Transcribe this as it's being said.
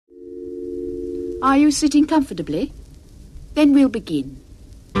Are you sitting comfortably? Then we'll begin.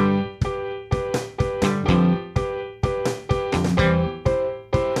 10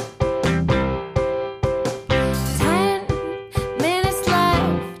 minutes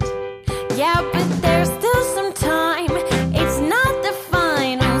left. Yeah, but there's still some time. It's not the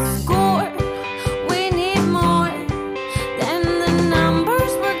final score. We need more than the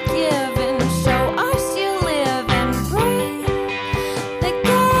numbers we're given. Show us you live and breathe the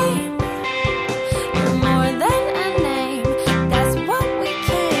game. You're more than a name. That's what we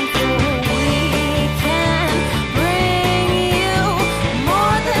came for. We can bring you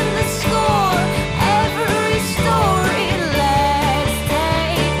more than the score. Every story. Let's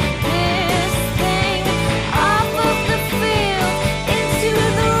take this thing off of the field into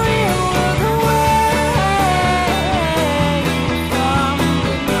the real world,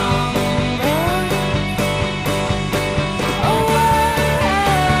 away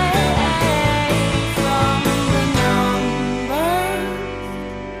from the numbers,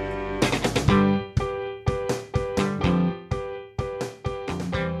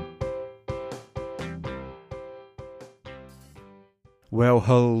 Well,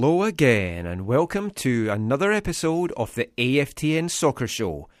 hello again, and welcome to another episode of the AFTN Soccer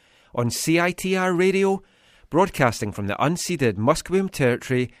Show on CITR Radio, broadcasting from the unceded Musqueam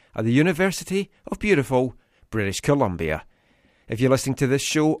territory at the University of beautiful British Columbia. If you're listening to this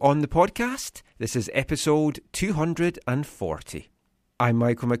show on the podcast, this is episode 240. I'm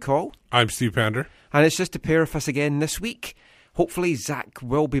Michael McCall, I'm Steve Pander. and it's just a pair of us again this week. Hopefully Zach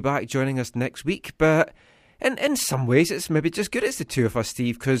will be back joining us next week, but in some ways it's maybe just good it's the two of us,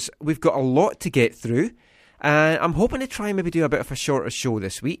 Steve, because we've got a lot to get through. And I'm hoping to try and maybe do a bit of a shorter show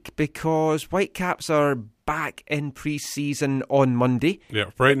this week because Whitecaps are back in pre-season on Monday. Yeah,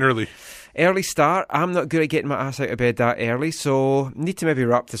 bright and early. Early start. I'm not good at getting my ass out of bed that early, so need to maybe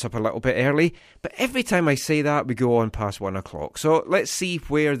wrap this up a little bit early. But every time I say that, we go on past 1 o'clock. So let's see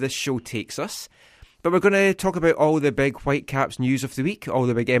where this show takes us. But we're going to talk about all the big Whitecaps news of the week, all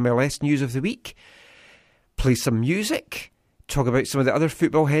the big MLS news of the week, play some music, talk about some of the other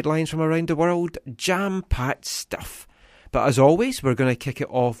football headlines from around the world, jam-packed stuff. But as always, we're going to kick it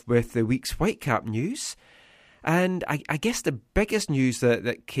off with the week's Whitecap news. And I guess the biggest news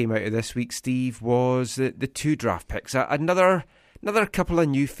that came out of this week, Steve, was the two draft picks. Another couple of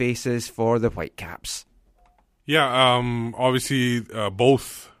new faces for the Whitecaps. Yeah, obviously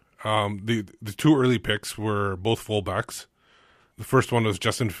both the two early picks were both fullbacks. The first one was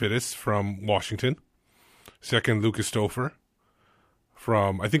Justin Fittis from Washington. Second, Lucas Stouffer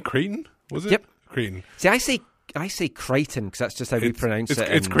from, I think, Creighton, was it? Yep. Creighton. See, I say Creighton because that's just how we pronounce it.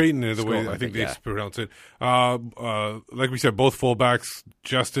 It's Creighton in the way Scotland, I think they yeah. pronounce it. Like we said, both fullbacks.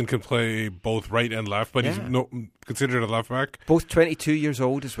 Justin can play both right and left, but he's considered a left back. Both 22 years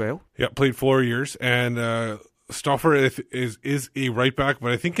old as well. Yeah, played 4 years. And Stouffer is a right back,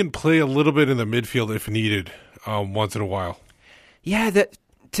 but I think can play a little bit in the midfield if needed once in a while. Yeah,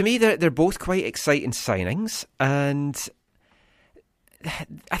 to me, they're both quite exciting signings, and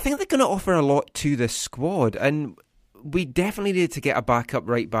I think they're going to offer a lot to this squad. And we definitely need to get a backup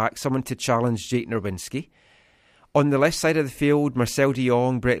right back, someone to challenge Jake Nerwinski. On the left side of the field, Marcel de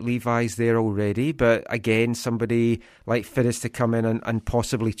Jong, Brett Levi's there already, but again, somebody like Fittis to come in and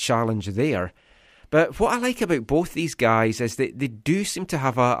possibly challenge there. But what I like about both these guys is that they do seem to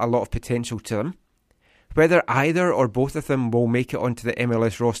have a lot of potential to them. Whether either or both of them will make it onto the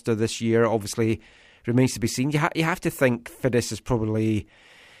MLS roster this year obviously remains to be seen. You have to think Fittis has probably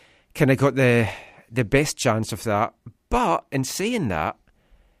kind of got the best chance of that. But in saying that,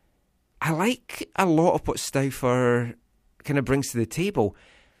 I like a lot of what Stouffer kind of brings to the table.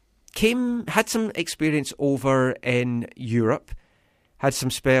 Had some experience over in Europe, had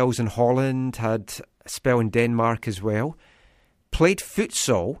some spells in Holland, had a spell in Denmark as well, played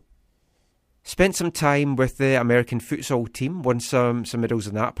futsal, spent some time with the American futsal team, won some medals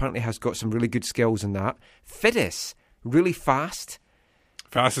in that, apparently has got some really good skills in that. Fittis, really fast.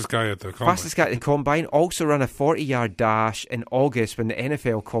 Fastest guy at the Combine. Also ran a 40-yard dash in August when the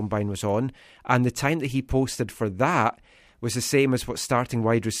NFL Combine was on, and the time that he posted for that was the same as what starting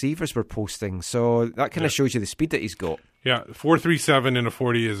wide receivers were posting. So that kind of shows you the speed that he's got. Yeah, 4.37 in a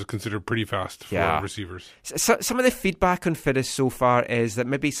 40 is considered pretty fast for receivers. So, some of the feedback on Fittis so far is that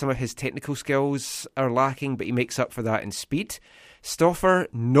maybe some of his technical skills are lacking, but he makes up for that in speed. Stouffer,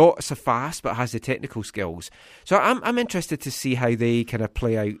 not so fast, but has the technical skills. So I'm interested to see how they kind of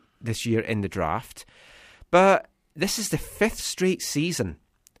play out this year in the draft. But this is the 5th straight season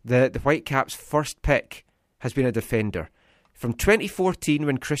the Whitecaps' first pick has been a defender. From 2014,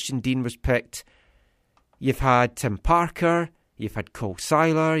 when Christian Dean was picked, you've had Tim Parker, you've had Cole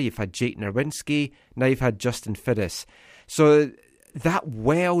Seiler, you've had Jake Nerwinski, now you've had Justin Fittис. So that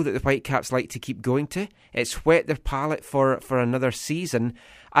well that the Whitecaps like to keep going to, it's whet their palate for another season.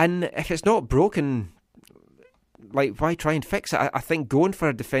 And if it's not broken, like, why try and fix it? I think going for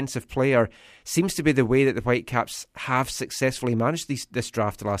a defensive player seems to be the way that the Whitecaps have successfully managed this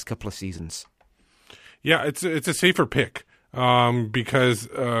draft the last couple of seasons. Yeah, it's a safer pick because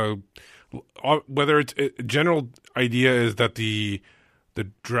whether it's general idea is that the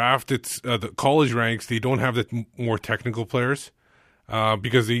draft, it's the college ranks, they don't have the more technical players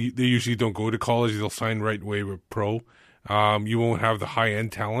because they usually don't go to college. They'll sign right away with pro. You won't have the high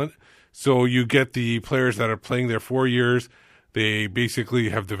end talent. So you get the players that are playing there 4 years. They basically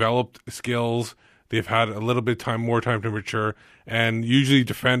have developed skills. They've had a little bit more time to mature, and usually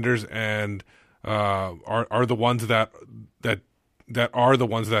defenders and are the ones that are the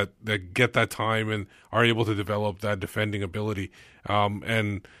ones that get that time and are able to develop that defending ability.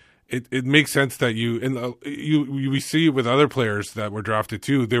 And it makes sense that we see with other players that were drafted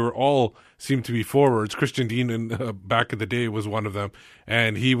too. They were all seemed to be forwards. Christian Dean back in the day was one of them,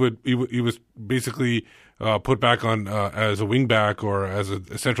 and he was basically put back on as a wingback or as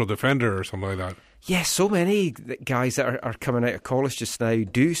a central defender or something like that. Yeah, so many guys that are coming out of college just now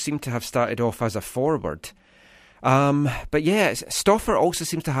do seem to have started off as a forward. But yeah, Stauffer also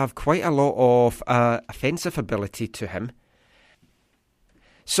seems to have quite a lot of offensive ability to him.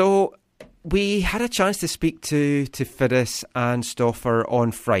 So we had a chance to speak to Fittis and Stauffer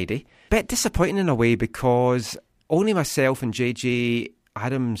on Friday. Bit disappointing in a way because only myself and JJ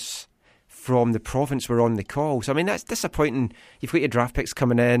Adams from the province were on the call. So I mean, that's disappointing. You've got your draft picks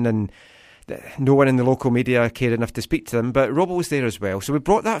coming in and no one in the local media cared enough to speak to them, but Robbo was there as well. So we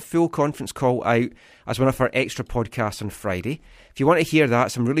brought that full conference call out as one of our extra podcasts on Friday. If you want to hear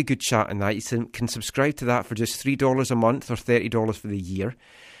that, some really good chat on that, you can subscribe to that for just $3 a month or $30 for the year.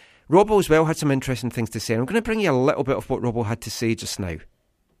 Robbo as well had some interesting things to say. I'm going to bring you a little bit of what Robbo had to say just now.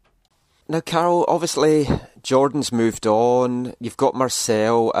 Now, Carol, obviously Jordan's moved on. You've got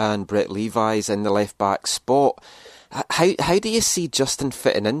Marcel and Brett Levi's in the left-back spot. How do you see Justin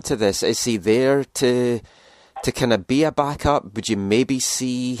fitting into this? Is he there to kind of be a backup? Would you maybe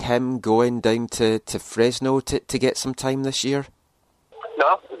see him going down to Fresno to get some time this year?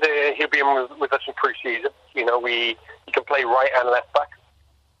 No, he'll be in with us in pre-season. You know, he can play right and left back.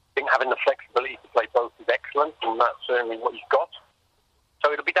 I think having the flexibility to play both is excellent, and that's certainly what he's got.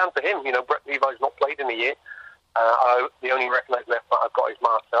 So it'll be down to him. You know, Brett Levi's not played in a year. The only recognised left back I've got is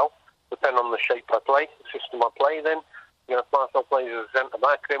Marcel. Depending on the shape I play, the system I play, then, you know, if Marcel plays as a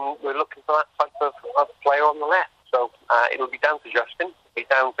centre-back, then we're looking for that type of player on the left. So it'll be down to Justin. It'll be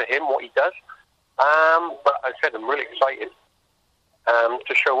down to him, what he does. But as I said, I'm really excited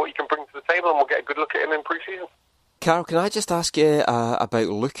to show what he can bring to the table, and we'll get a good look at him in pre-season. Carol, can I just ask you about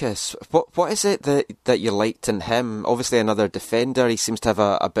Lucas? What is it that you liked in him? Obviously another defender, he seems to have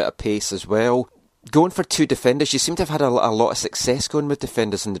a bit of pace as well. Going for two defenders, you seem to have had a lot of success going with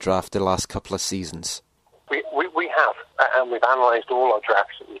defenders in the draft the last couple of seasons. We have, and we've analysed all our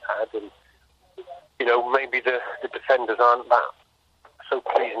drafts that we've had, and, you know, maybe the defenders aren't that so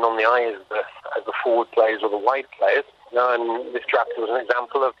pleasing on the eye as the forward players or the wide players. You know, and this draft was an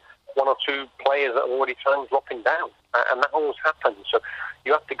example of one or two players that are already signed dropping down, and that always happens. So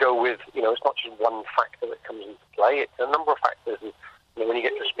you have to go with, you know, it's not just one factor that comes into play, it's a number of factors. And, you know, when you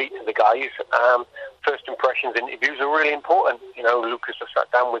get to speak to the guys, first impressions interviews are really important. You know, Lucas I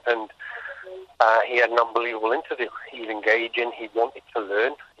sat down with, and he had an unbelievable interview. He was engaging, he wanted to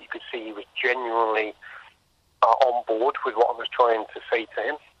learn. You could see he was genuinely on board with what I was trying to say to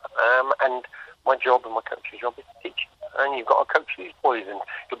him. And my job and my coach's job is to teach. And you've got to coach these boys, and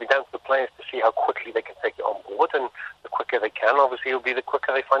it'll be down to the players to see how quickly they can take it on board. And the quicker they can, obviously, it'll be the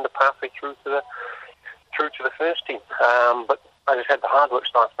quicker they find a pathway through to the first team. But as I said, the hard work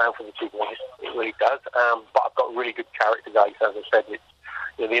starts now for the two boys. It really does. But I've got really good character guys. As I said,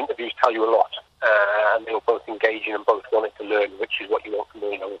 the interviews tell you a lot, and they were both engaging and both wanting to learn, which is what you want from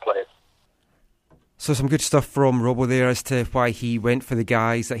the young players. So some good stuff from Robbo there as to why he went for the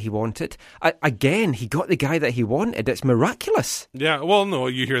guys that he wanted. Again, he got the guy that he wanted. It's miraculous. Yeah, well, no,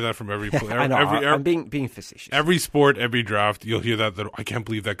 you hear that from every player. I know, I'm being facetious. Every sport, every draft, you'll hear that I can't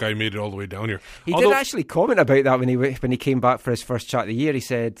believe that guy made it all the way down here. He did actually comment about that when he came back for his first chat of the year. He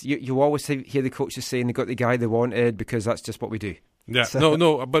said, you always hear the coaches saying they got the guy they wanted because that's just what we do. Yeah,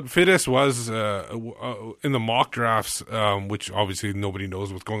 no, but Fittис was in the mock drafts, which obviously nobody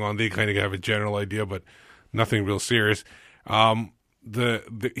knows what's going on. They kind of have a general idea, but nothing real serious.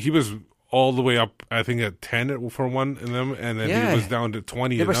 He was all the way up, I think, at 10 for one in them, and then he was down to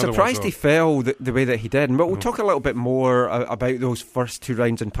 20. They were surprised he fell the way that he did. But we'll talk a little bit more about those first 2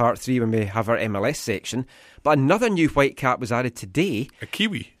 rounds in part 3 when we have our MLS section. But another new Whitecap was added today. A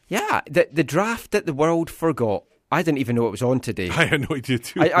Kiwi. Yeah, the draft that the world forgot. I didn't even know it was on today. I had no idea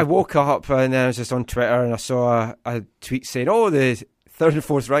too. I woke up and then I was just on Twitter and I saw a tweet saying, "Oh, the 3rd and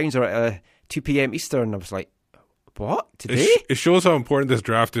 4th rounds are at 2 p.m. Eastern." I was like, what? Today? It shows how important this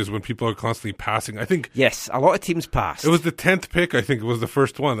draft is when people are constantly passing. I think... Yes, a lot of teams passed. It was the 10th pick, I think it was the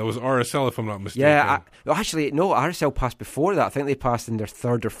first one. That was RSL, if I'm not mistaken. Yeah, actually, no, RSL passed before that. I think they passed in their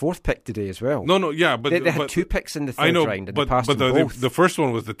 3rd or 4th pick today as well. No, yeah, but... They had 2 picks in the 3rd round and they passed but them both. The first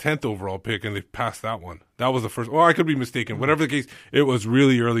one was the 10th overall pick and they passed that one. That was the first... Oh, I could be mistaken. Whatever the case, it was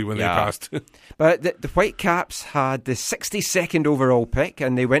really early when they passed. But the Whitecaps had the 62nd overall pick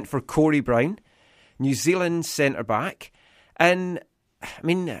and they went for Corey Brown, New Zealand centre-back. And, I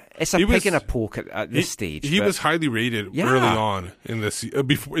mean, it's a pick and a poke at this stage. He was highly rated early on in the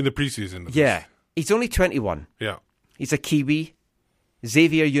before in the preseason. Yeah. He's only 21. Yeah. He's a Kiwi,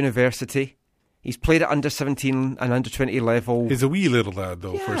 Xavier University. He's played at under 17 and under 20 level. He's a wee little lad,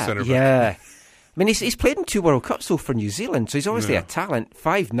 though, for a centre back. Yeah. I mean, he's played in 2 World Cups, though, for New Zealand, so he's obviously a talent.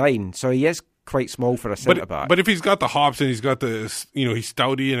 5'9", so he is quite small for a centre-back. But if he's got the hops and he's got the, he's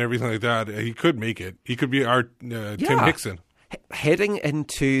stouty and everything like that, he could make it. He could be our Tim Hickson. Heading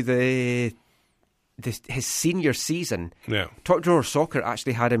into his senior season, Top Drawer Soccer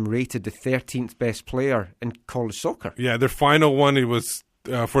actually had him rated the 13th best player in college soccer. Yeah, their final one, it was,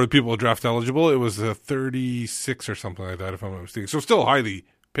 for the people draft eligible, it was 36 or something like that, if I'm not mistaken. So still highly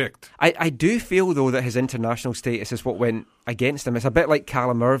picked. I do feel, though, that his international status is what went against him. It's a bit like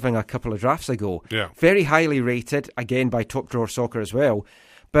Callum Irving a couple of drafts ago. Yeah. Very highly rated, again, by Top Drawer Soccer as well.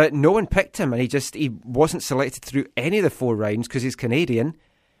 But no one picked him, and he wasn't selected through any of the 4 rounds because he's Canadian,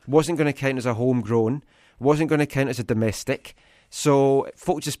 wasn't going to count as a homegrown, wasn't going to count as a domestic, so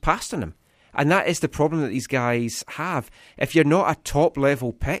folk just passed on him. And that is the problem that these guys have. If you're not a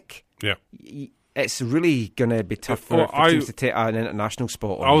top-level pick, it's really going to be tough for teams to take an international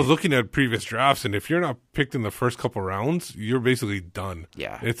spot on. I was looking at previous drafts, and if you're not picked in the first couple rounds, you're basically done.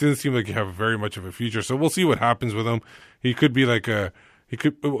 Yeah. It doesn't seem like you have very much of a future, so we'll see what happens with him. He could be like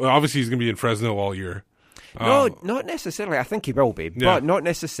obviously he's going to be in Fresno all year. No, not necessarily. I think he will be, but not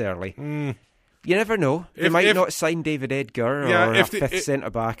necessarily. You never know. They might not sign David Edgar or a fifth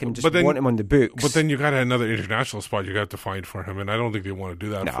centre-back and just want him on the books. But then you got another international spot you got to find for him, and I don't think they want to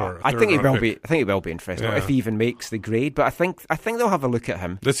do that for a I think he will pick. be. I think he will be in Fresno if he even makes the grade. But I think they'll have a look at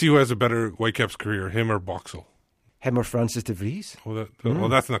him. Let's see who has a better Whitecaps career, him or Boxall. Him or Francis de Vries. Well,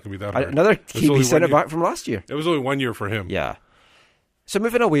 that's not going to be that hard. Another Kiwi centre-back from last year. It was only 1 year for him. Yeah. So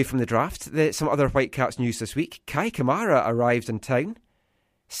moving away from the draft, some other Whitecaps news this week. Kai Kamara arrived in town,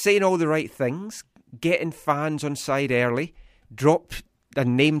 saying all the right things, getting fans on side early, dropped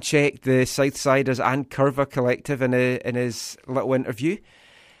and name-checked the Southsiders and Curva Collective in his little interview.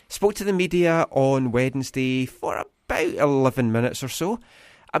 Spoke to the media on Wednesday for about 11 minutes or so.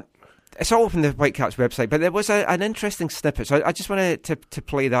 It's all up on the Whitecaps website, but there was an interesting snippet, so I just wanted to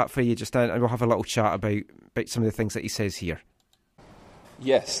play that for you just now, and we'll have a little chat about some of the things that he says here.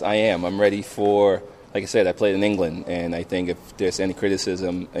 Yes, I am. I'm ready for, like I said, I played in England, and I think if there's any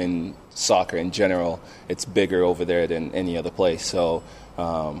criticism in soccer in general, it's bigger over there than any other place. So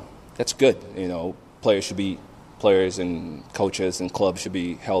that's good. Players and coaches and clubs should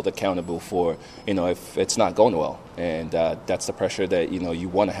be held accountable for, if it's not going well. And that's the pressure that, you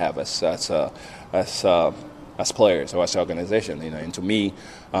want to have as players or as an organization, and to me,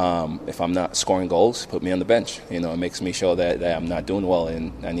 if I'm not scoring goals, put me on the bench. It makes me show that I'm not doing well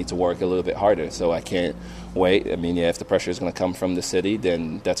and I need to work a little bit harder. So I can't wait. I mean, if the pressure is going to come from the city,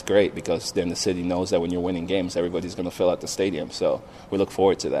 then that's great, because then the city knows that when you're winning games, everybody's going to fill out the stadium. So we look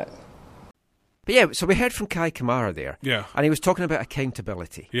forward to that. But yeah, so we heard from Kai Kamara there. Yeah. And he was talking about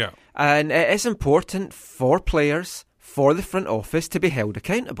accountability. Yeah. And it is important for players, for the front office, to be held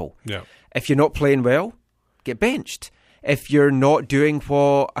accountable. Yeah. If you're not playing well, get benched. If you're not doing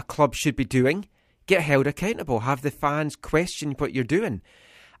what a club should be doing, get held accountable. Have the fans question what you're doing.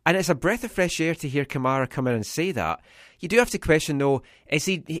 And it's a breath of fresh air to hear Kamara come in and say that. You do have to question, though,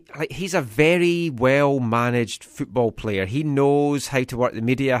 he's a very well-managed football player. He knows how to work the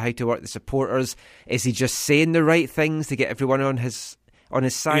media, how to work the supporters. Is he just saying the right things to get everyone on his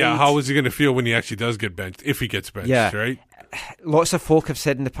side? Yeah, how is he going to feel when he actually does get benched, if he gets benched, right? Lots of folk have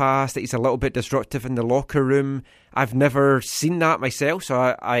said in the past that he's a little bit disruptive in the locker room. I've never seen that myself,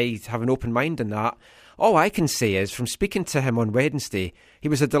 so I have an open mind on that. All I can say is, from speaking to him on Wednesday, he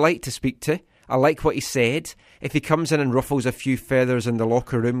was a delight to speak to. I like what he said. If he comes in and ruffles a few feathers in the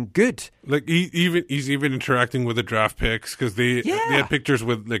locker room, good. Like he's even interacting with the draft picks because they had pictures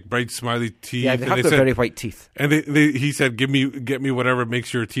with like bright smiley teeth. Yeah, they have their very white teeth. And he said, get me whatever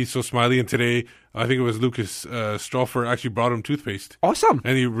makes your teeth so smiley. And today, I think it was Lucas Stroffer actually brought him toothpaste. Awesome.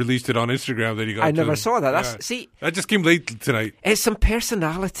 And he released it on Instagram that he got. I never saw that. That just came late tonight. It's some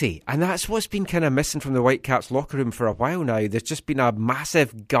personality, and that's what's been kind of missing from the Whitecaps locker room for a while now. There's just been a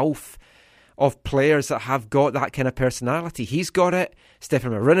massive gulf of players that have got that kind of personality. He's got it.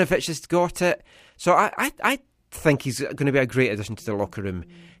 Stefan Marinovic has got it. So I think he's going to be a great addition to the locker room.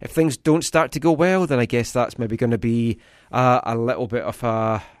 If things don't start to go well, then I guess that's maybe going to be a little bit of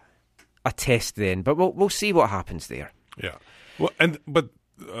a test then. But we'll see what happens there. Yeah. Well, but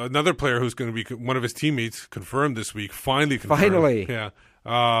another player who's going to be one of his teammates confirmed this week. Finally confirmed. Finally.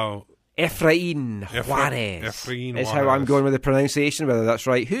 Yeah. Efrain Juarez Efrain is Juarez. how I'm going with the pronunciation, whether that's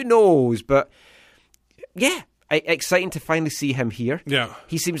right. Who knows? But yeah, exciting to finally see him here. Yeah.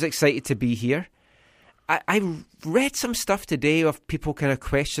 He seems excited to be here. I read some stuff today of people kind of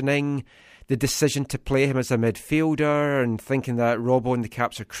questioning the decision to play him as a midfielder and thinking that Robbo and the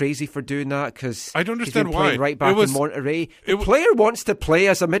Caps are crazy for doing that because I don't understand he's been playing why. right back in Monterrey. The player wants to play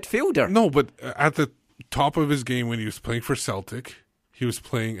as a midfielder. No, but at the top of his game when he was playing for Celtic, he was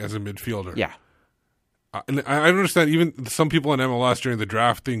playing as a midfielder. Yeah. And I understand even some people in MLS during the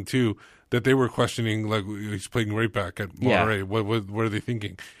draft thing too, that they were questioning like he's playing right back at Monterrey. Yeah. What are they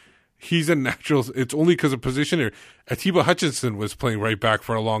thinking? He's a natural. It's only because of position here. Atiba Hutchinson was playing right back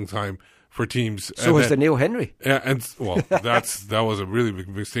for a long time for teams. So was Daniel Henry. Yeah, and well, that was a really big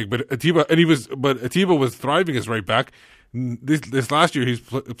mistake. But Atiba was thriving as right back. This last year, he's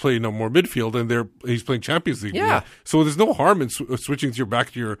playing no more midfield, and he's playing Champions League. Yeah. So there's no harm in switching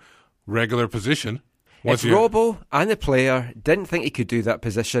back to your regular position. If Robbo and the player didn't think he could do that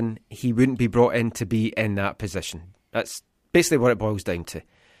position, he wouldn't be brought in to be in that position. That's basically what it boils down to.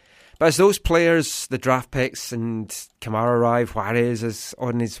 But as those players, the draft picks, and Kamara arrive, Juarez is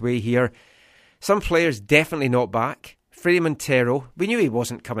on his way here, some players definitely not back. Freddie Montero, we knew he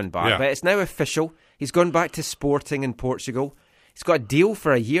wasn't coming back, but it's now official. He's gone back to Sporting in Portugal. He's got a deal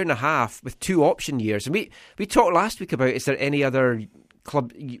for 1.5 years with 2 option years. And we talked last week about, is there any other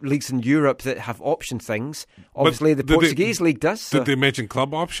club leagues in Europe that have option things? Obviously, the Portuguese league does. So. Did they mention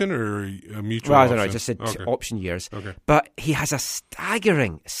club option or a mutual I option? don't know, I just said option years. Okay. But he has a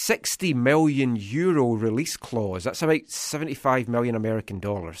staggering €60 million release clause. That's about 75 million American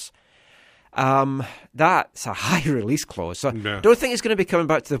dollars. That's a high release clause. So don't think he's going to be coming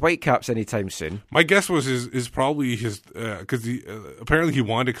back to the Whitecaps anytime soon. My guess was is probably his because apparently he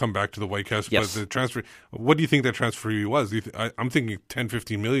wanted to come back to the Whitecaps, but the transfer. What do you think that transfer fee was? I'm thinking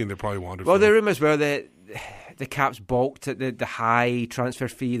 10-15 million. They probably wanted. Well, the rumours were that the Caps balked at the high transfer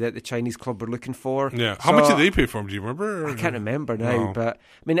fee that the Chinese club were looking for. Yeah, how much did they pay for him? Do you remember? I can't remember now, but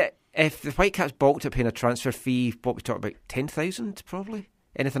I mean, if the Whitecaps balked at paying a transfer fee, what we talking about, 10,000 probably.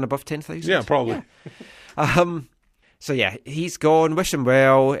 Anything above 10,000? Yeah, probably. Yeah. So yeah, he's gone. Wish him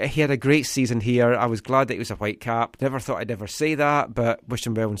well. He had a great season here. I was glad that he was a Whitecap. Never thought I'd ever say that, but wish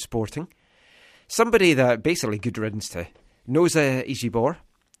him well in Sporting. Somebody that basically good riddance to. Noza Ijibor.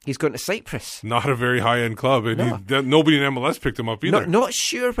 He's going to Cyprus. Not a very high-end club, and nobody in MLS picked him up either. Not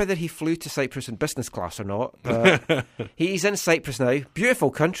sure whether he flew to Cyprus in business class or not, but he's in Cyprus now. Beautiful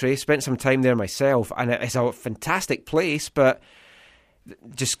country. Spent some time there myself, and it's a fantastic place, but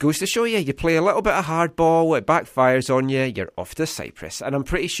just goes to show you play a little bit of hardball, it backfires on you, you're off to Cyprus. And I'm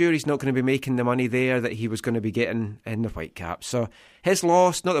pretty sure he's not going to be making the money there that he was going to be getting in the Whitecaps. So his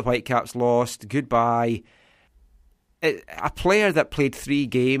loss, not the Whitecaps' lost. Goodbye. A player that played 3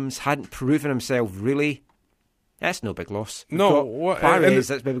 games, hadn't proven himself really. That's no big loss. No, Juarez,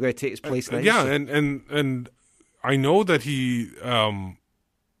 that's maybe going to take his place now. Yeah, and I know that he.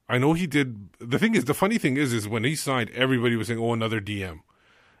 I know he did. The funny thing is when he signed, everybody was saying, "Oh, another DM,"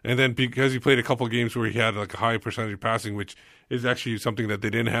 and then because he played a couple of games where he had like a high percentage passing, which is actually something that they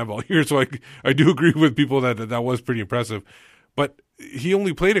didn't have all year. So I do agree with people that was pretty impressive, but he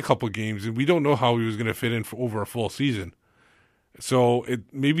only played a couple of games, and we don't know how he was going to fit in for over a full season. So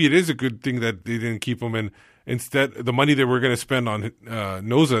maybe it is a good thing that they didn't keep him, and instead the money they were going to spend on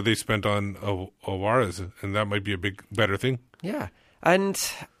Noza, they spent on Juarez, and that might be a better thing. Yeah, and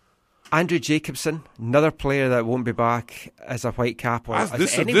Andrew Jacobson, another player that won't be back as a Whitecap or as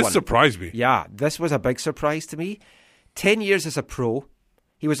anyone. This surprised me. Yeah, this was a big surprise to me. 10 years as a pro.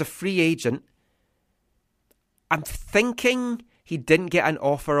 He was a free agent. I'm thinking he didn't get an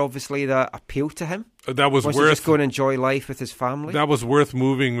offer, obviously, that appealed to him. That was worth. He just go and enjoy life with his family. That was worth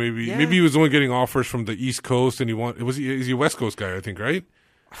moving. Maybe he was only getting offers from the East Coast, and is he a West Coast guy? I think, right?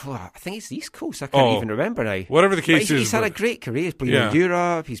 I think it's the East Coast. I can't even remember now. Whatever the But case he's had a great career. He's played in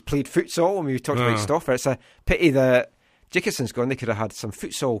Europe. He's played futsal. I mean, we talked about Stoffer. It's a pity that Dickinson's gone. They could have had some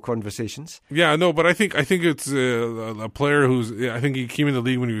futsal conversations. Yeah, no, but I think it's a player I think he came in the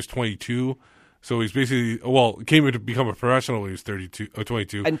league when he was 22. So he's basically, came to become a professional when he was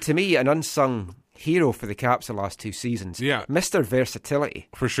 22. And to me, an unsung hero for the Caps the last 2 seasons. Yeah. Mr. Versatility.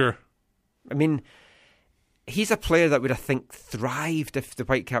 For sure. I mean, he's a player that would, I think, thrived if the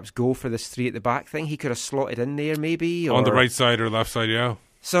Whitecaps go for this 3 at the back thing. He could have slotted in there maybe. On the right side or left side, yeah.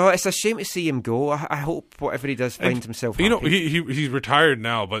 So it's a shame to see him go. I hope whatever he does finds himself happy. You know, he's retired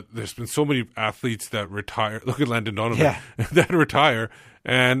now, but there's been so many athletes that retire. Look at Landon Donovan that retire,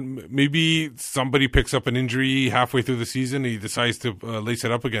 and maybe somebody picks up an injury halfway through the season. And he decides to lace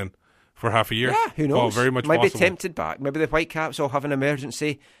it up again for half a year. Yeah, who knows? Well, very much might possible. be tempted back. Maybe the Whitecaps all have an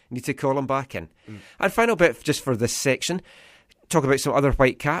emergency, need to call him back in. And final bit just for this section, talk about some other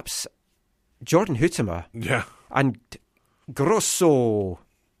Whitecaps. Jordan Huitema. Yeah. And Grosso.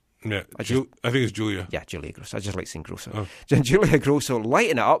 Yeah, I think it's Julia. Yeah, Julia Grosso. I just like saying Grosso. Oh. Julia Grosso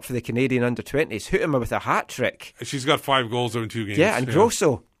lighting it up for the Canadian under-20s. Huitema with a hat-trick. She's got 5 goals in 2 games. Yeah, and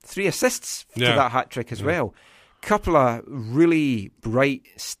Grosso, 3 assists to that hat-trick as well. Couple of really bright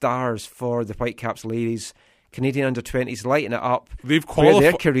stars for the Whitecaps ladies. Canadian under-20s lighting it up. They've where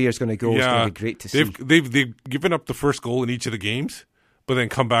their career is going to go is going to be great to see. They've given up the first goal in each of the games, but then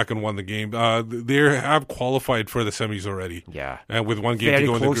come back and won the game. They have qualified for the semis already. Yeah, and with 1 game very to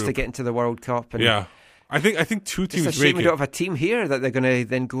go in the group. close to getting to the World Cup. And yeah, I think 2 teams. It's a shame we don't have a team here that they're going to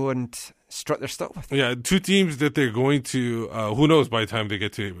then go and strut their stuff with. Yeah, 2 teams that they're going to. Who knows by the time they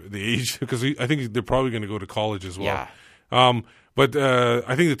get to the age? Because I think they're probably going to go to college as well. Yeah. But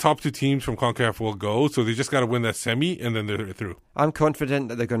I think the top 2 teams from CONCACAF will go, so they just got to win that semi, and then they're through. I'm confident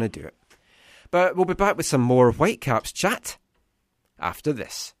that they're going to do it. But we'll be back with some more Whitecaps chat after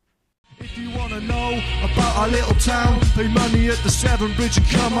this. If you want to know about our little town, pay money at the Severn Bridge and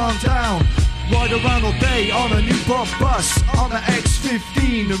come on down. Ride around all day on a Newport bus, on the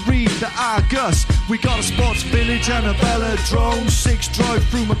X15 and read the Argus. We got a sports village and a velodrome, 6 drive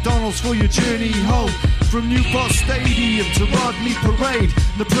through McDonald's for your journey home. From Newport Stadium to Rodney Parade,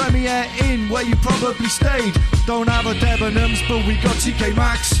 the Premier Inn where you probably stayed. Don't have a Debenhams, but we got TK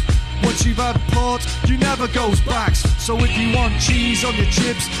Maxx. Once you've had port, you never goes back. So if you want cheese on your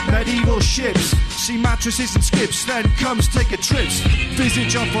chips, medieval ships, see mattresses and skips, then comes take a trip. Visit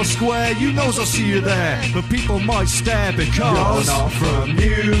John Four Square, you knows I'll see you there. But people might stare because you're not from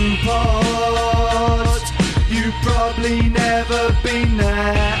Newport. You've probably never been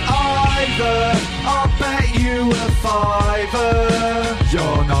there either. I'll bet you a fiver.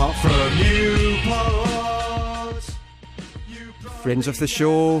 You're not from Newport. Friends of the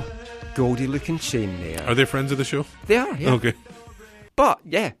show, Goldie Looking Chain there. Are they friends of the show? They are, yeah. Okay. But,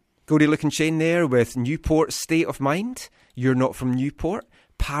 yeah, Goldie Looking Chain there with Newport State of Mind. You're Not From Newport.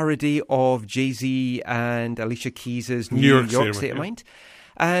 Parody of Jay-Z and Alicia Keys' New York State of Mind.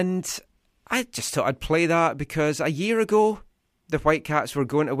 And I just thought I'd play that because a year ago, the Whitecaps were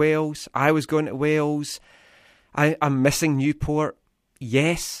going to Wales. I was going to Wales. I'm missing Newport.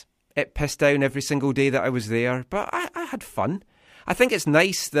 Yes, it pissed down every single day that I was there, but I had fun. I think it's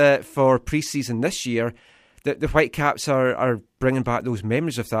nice that for pre-season this year that the Whitecaps are bringing back those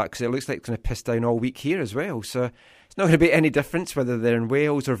memories of that, because it looks like it's going to piss down all week here as well. So it's not going to be any difference whether they're in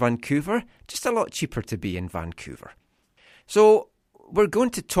Wales or Vancouver. Just a lot cheaper to be in Vancouver. So we're going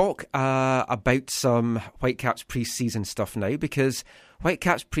to talk about some Whitecaps pre-season stuff now, because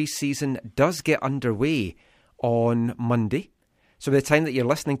Whitecaps pre-season does get underway on Monday. So by the time that you're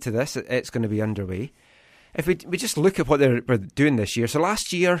listening to this, it's going to be underway. If we just look at what they're doing this year. So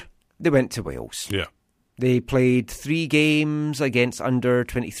last year, they went to Wales. Yeah. They played 3 games against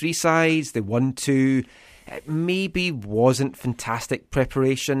under-23 sides. They won 2. It maybe wasn't fantastic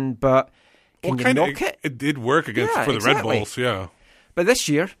preparation, but can you knock it? It did work for the Red Bulls, yeah. But this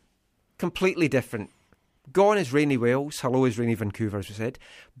year, completely different. Gone is rainy Wales. Hello is rainy Vancouver, as we said.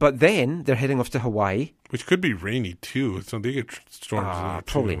 But then they're heading off to Hawaii. Which could be rainy too. So they get storms.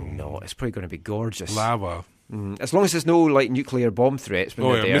 Probably not. It's probably going to be gorgeous. Lava. As long as there's no nuclear bomb threats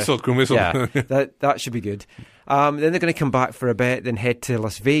when they're there. Missile. Yeah, that should be good. Then they're going to come back for a bit, then head to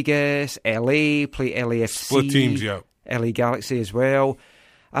Las Vegas, LA, play LAFC. Split teams, yeah. LA Galaxy as well.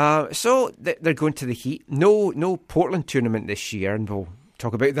 So they're going to the Heat. No Portland tournament this year, and we'll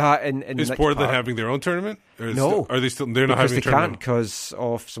talk about that in the next Portland part. having their own tournament? No. Are they still? They're not having a tournament? Because they can't, because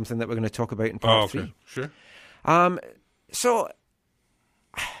of something that we're going to talk about in part 3. Sure. So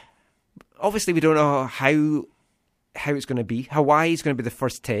obviously we don't know how it's going to be. Hawaii is going to be the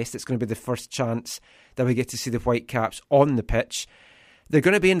first test. It's going to be the first chance that we get to see the Whitecaps on the pitch. They're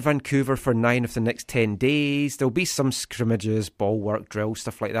going to be in Vancouver for 9 of the next 10 days. There'll be some scrimmages, ball work, drills,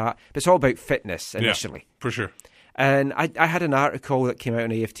 stuff like that. But it's all about fitness initially. Yeah, for sure. And I had an article that came out on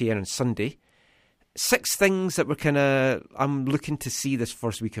AFTN on Sunday. 6 things that I'm looking to see this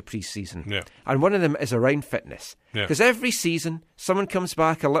first week of pre-season. Yeah. And one of them is around fitness. Yeah. Because every season, someone comes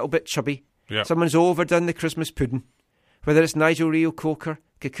back a little bit chubby. Yeah. Someone's overdone the Christmas pudding. Whether it's Nigel Rio-Coker,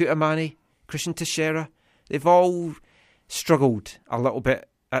 Kikuta Mane, Christian Teixeira, they've all struggled a little bit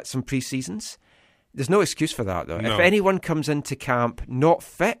at some pre-seasons. There's no excuse for that, though. No. If anyone comes into camp not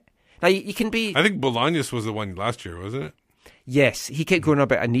fit, now you can be... I think Bolaños was the one last year, wasn't it? Yes, he kept going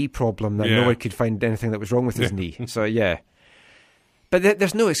about a knee problem that no one could find anything that was wrong with his knee. So, yeah. But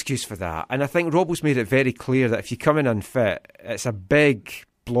there's no excuse for that. And I think Robbo's made it very clear that if you come in unfit, it's a big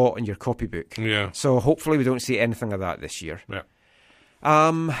blot in your copybook. Yeah. So hopefully we don't see anything of that this year. Yeah.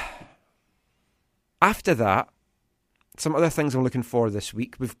 After that, some other things I'm looking for this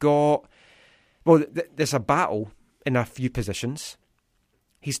week. We've got... Well, there's a battle in a few positions.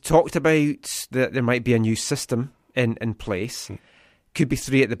 He's talked about that there might be a new system in place. Could be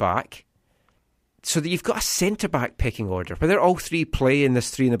 3 at the back. So that you've got a centre-back pecking order. Whether all 3 play in this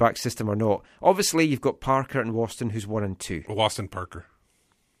 3 in the back system or not. Obviously, you've got Parker and Waston, who's 1 and 2. Waston Parker.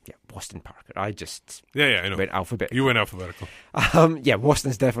 Yeah, Waston Parker. I just I know. went alphabetical. You went alphabetical. Yeah,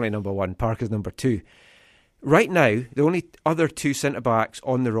 Waston's definitely number 1. Parker's number 2. Right now, the only other 2 centre-backs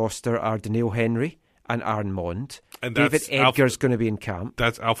on the roster are Daniil Henry and Aaron Mond. And David Edgar's going to be in camp.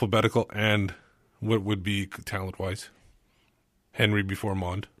 That's alphabetical and what would be talent-wise? Henry before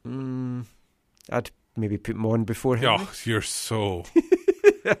Mond. I'd maybe put Mond before Henry. Oh, you're so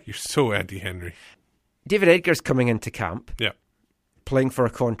anti-Henry. David Edgar's coming into camp. Yeah. Playing for a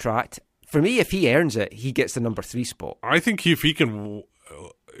contract. For me, if he earns it, he gets the number 3 spot. I think if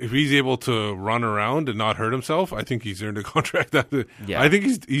he's able to run around and not hurt himself, I think he's earned a contract. Yeah. I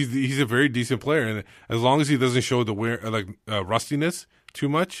think he's a very decent player, and as long as he doesn't show the rustiness too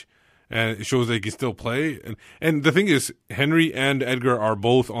much, and it shows that he can still play. And the thing is, Henry and Edgar are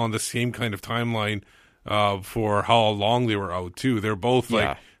both on the same kind of timeline for how long they were out too. They're both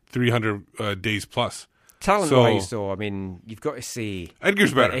like 300 days plus. Talent-wise, though, I mean, you've got to say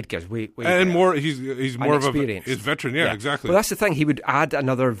Edgar's better. Edgar's way and better. more. He's more of a veteran. Yeah, exactly. Well, that's the thing. He would add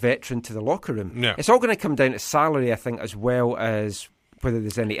another veteran to the locker room. Yeah. It's all going to come down to salary, I think, as well as whether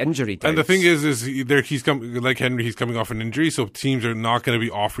there's any injury doubts. And the thing is he's like Henry. He's coming off an injury, so teams are not going to be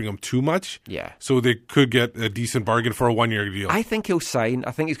offering him too much. Yeah. So they could get a decent bargain for a 1-year deal. I think he'll sign.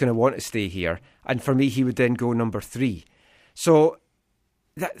 I think he's going to want to stay here, and for me, he would then go number 3. So.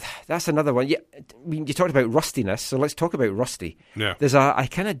 That's another one. Yeah, I mean, you talked about rustiness, so let's talk about Rusty. Yeah. There's a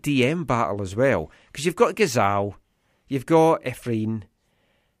kind of DM battle as well, because you've got Gazal, you've got Efrain.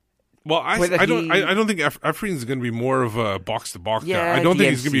 Well, I don't think Efrain's going to be more of a box-to-box guy. I don't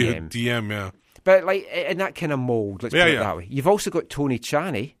think he's going to be a DM, yeah. But like in that kind of mould, let's put it that way. You've also got Tony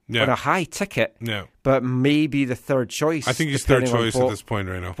Chaney on a high ticket, but maybe the third choice. I think he's third choice at this point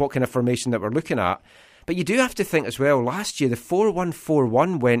right now. What kind of formation that we're looking at. But you do have to think as well, last year the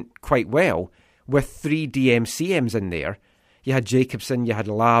 4-1-4-1 went quite well with 3 DMCMs in there. You had Jacobson, you had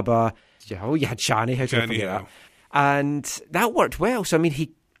Laba, you had Chaney, how can I forget that? And that worked well. So, I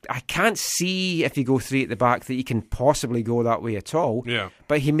mean, I can't see if you go 3 at the back that you can possibly go that way at all. Yeah.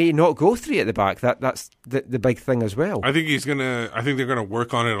 But he may not go 3 at the back. That's the big thing as well. I think they're gonna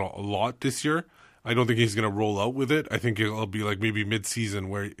work on it a lot this year. I don't think he's going to roll out with it. I think it'll be like maybe mid-season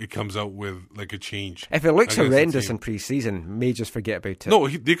where it comes out with like a change. If it looks horrendous in pre-season, may just forget about it. No,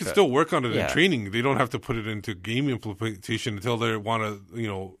 they can still work on it in training. They don't have to put it into game implementation until they want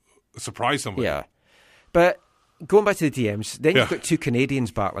to, surprise somebody. Yeah. But going back to the DMs, then you've got 2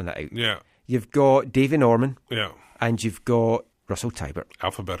 Canadians battling it out. Yeah. You've got Davy Norman. Yeah. And you've got Russell Tybert.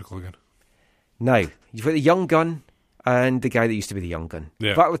 Alphabetical again. Now, you've got the young gun and the guy that used to be the young gun.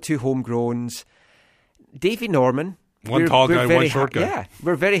 Yeah. Battle of 2 homegrowns. Davy Norman. One tall guy, one short guy. Yeah,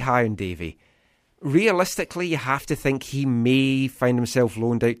 we're very high on Davy. Realistically, you have to think he may find himself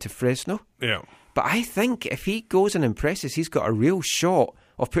loaned out to Fresno. Yeah. But I think if he goes and impresses, he's got a real shot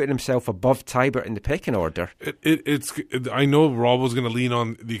of putting himself above Tybert in the pecking order. I know Rob was going to lean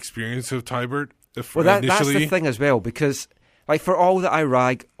on the experience of Tybert. That's the thing as well, because like for all that I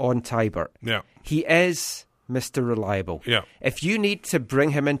rag on Tybert, he is Mr. Reliable. Yeah. If you need to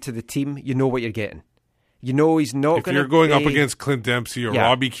bring him into the team, you know what you're getting. You know he's not going to. If you're going up against Clint Dempsey or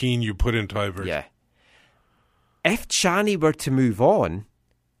Robbie Keane, you put in Tybert. Yeah. If Chaney were to move on,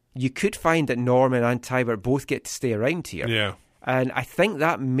 you could find that Norman and Tybert both get to stay around here. Yeah. And I think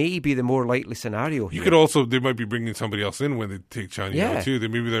that may be the more likely scenario here. You could also, they might be bringing somebody else in when they take Chaney out too.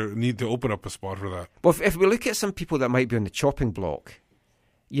 Maybe they need to open up a spot for that. Well, if we look at some people that might be on the chopping block,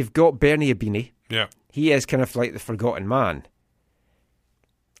 You've got Bernie Abini. Yeah. He is kind of like the forgotten man.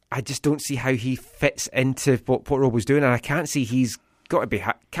 I just don't see how he fits into what Robbo's doing, and I can't see he's got to be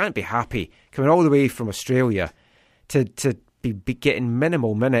can't be happy coming all the way from Australia to be getting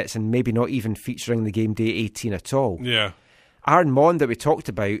minimal minutes and maybe not even featuring the game day 18 at all. Yeah. Aaron Mon that we talked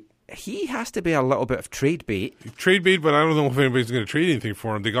about, he has to be a little bit of trade bait. Trade bait, but I don't know if anybody's going to trade anything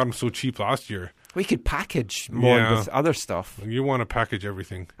for him. They got him so cheap last year. We could package Mon with other stuff. You want to package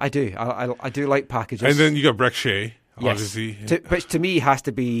everything. I do. I do like packages. And then you got Breck Shea, yes. obviously. Which to me has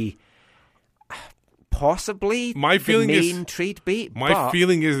to be possibly my feeling the main trade bait. My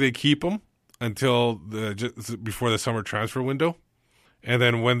feeling is they keep him until before the summer transfer window. And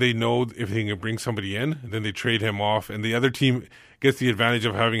then when they know if they can bring somebody in, then they trade him off. And the other team gets the advantage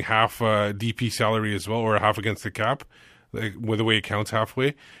of having half DP salary as well, or half against the cap, like, with the way it counts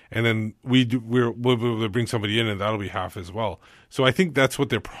halfway. And then we'll bring somebody in, and that'll be half as well. So I think that's what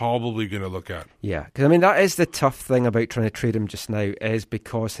they're probably going to look at. Yeah, because I mean, that is the tough thing about trying to trade him just now, is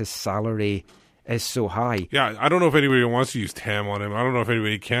because his salary is so high. Yeah, I don't know if anybody wants to use TAM on him. I don't know if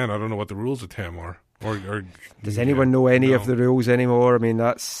anybody can. I don't know what the rules of TAM are. Or does anyone know any of the rules anymore? I mean,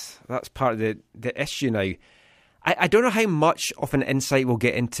 that's part of the issue now. I don't know how much of an insight we'll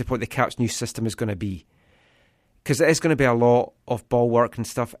get into what the Caps' new system is going to be, because it is going to be a lot of ball work and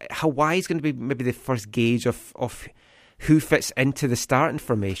stuff. Hawaii is going to be maybe the first gauge of who fits into the starting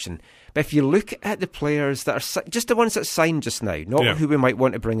formation. But if you look at the players that are just the ones that signed just now, not who we might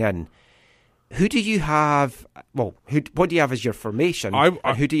want to bring in, who do you have? Well, what do you have as your formation? And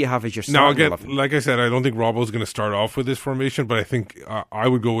who do you have as your starting 11? Now, again, like I said, I don't think Robbo's going to start off with this formation, but I think I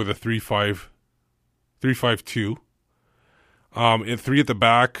would go with a 3-5-2. And 3 at the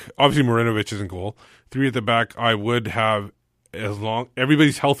back. Obviously, Marinovic is in goal. 3 at the back. I would have, as long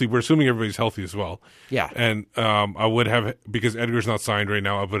everybody's healthy. We're assuming everybody's healthy as well. Yeah. And I would have, because Edgar's not signed right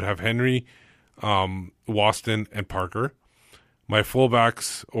now, I would have Henry, Waston, and Parker. My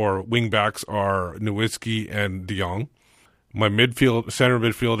fullbacks or wingbacks are Nowitzki and De Jong. My center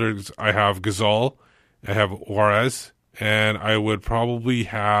midfielders, I have Gazal, I have Juarez, and I would probably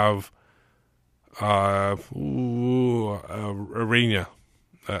have Arena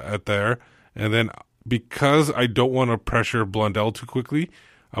at there. And then because I don't want to pressure Blundell too quickly,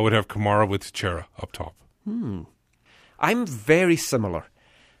 I would have Kamara with Chera up top. I'm very similar.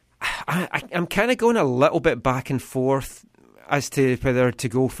 I'm kind of going a little bit back and forth as to whether to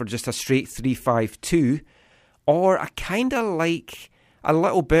go for just a straight 3-5-2, or I kind of like a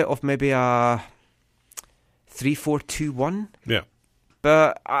little bit of maybe a 3-4-2-1. Yeah.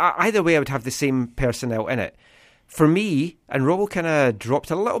 But either way, I would have the same personnel in it. For me, and Robbo kind of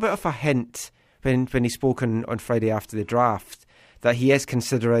dropped a little bit of a hint when he spoke on Friday after the draft, that he is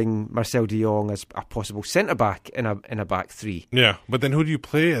considering Marcel de Jong as a possible centre-back in a back three. Yeah, but then who do you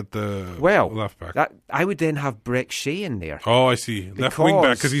play at the left back? I would then have Breck Shea in there. Oh, I see. Left wing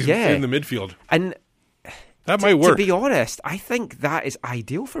back, because he's in the midfield. And that might work. To be honest, I think that is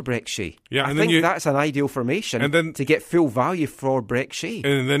ideal for Breck Shea. Yeah, I think that's an ideal formation, and then to get full value for Breck Shea.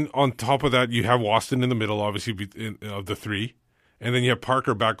 And then on top of that, you have Waston in the middle, obviously, of the three. And then you have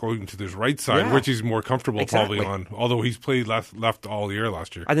Parker back going to his right side, which he's more comfortable probably on, although he's played left all year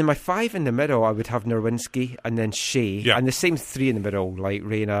last year. And then my 5 in the middle, I would have Nerwinski and then Shea. Yeah. And the same 3 in the middle, like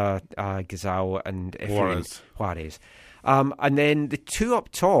Reina, Gazal and Juarez. And then the 2 up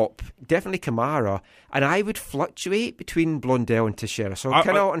top, definitely Kamara. And I would fluctuate between Blundell and Teixeira. So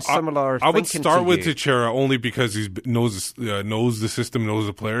kind of on similar I would start with Teixeira only because he knows the system, knows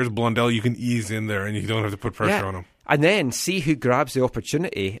the players. Blundell, you can ease in there and you don't have to put pressure on him. And then see who grabs the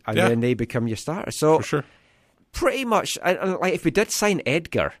opportunity, and then they become your starter. So, for sure. Pretty much, like if we did sign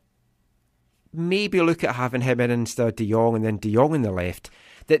Edgar, maybe look at having him in instead of De Jong, and then De Jong on the left.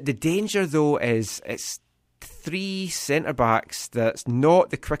 The danger, though, is it's 3 centre-backs that's not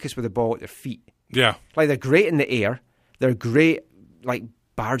the quickest with the ball at their feet. Yeah. Like, they're great in the air. They're great, like,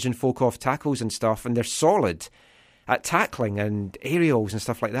 barging folk off tackles and stuff, and they're solid at tackling and aerials and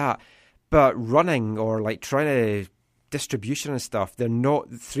stuff like that. But running or like trying to distribution and stuff, they're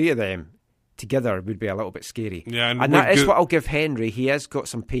not. 3 of them together would be a little bit scary. Yeah, and that is what I'll give Henry. He has got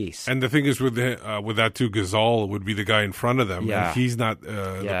some pace. And the thing is with that too, Gazal would be the guy in front of them. Yeah. And he's not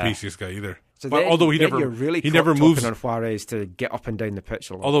the paciest guy either. So but although he never moves on Juarez to get up and down the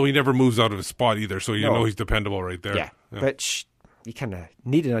pitch a lot. Although he never moves out of his spot either, so you know he's dependable right there. Yeah. Which you kind of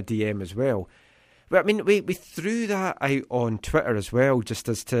need in a DM as well. But I mean, we threw that out on Twitter as well, just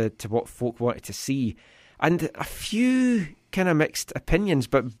as to what folk wanted to see. And a few kind of mixed opinions,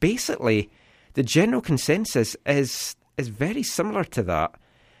 but basically the general consensus is very similar to that.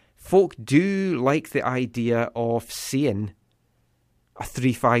 Folk do like the idea of seeing a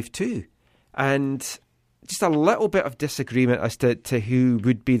 3-5-2. And just a little bit of disagreement as to who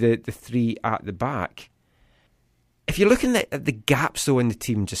would be the three at the back. If you're looking at the gaps, though, in the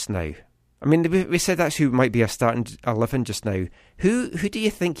team just now, I mean, we said that's who might be a starting 11 just now. Who do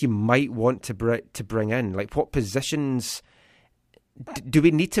you think you might want to bring in? Like, what positions do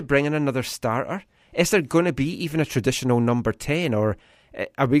we need to bring in another starter? Is there going to be even a traditional number 10, or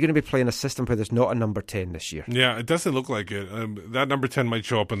are we going to be playing a system where there's not a number 10 this year? Yeah, it doesn't look like it. That number 10 might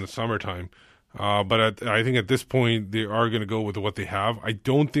show up in the summertime. But I think at this point, they are going to go with what they have. I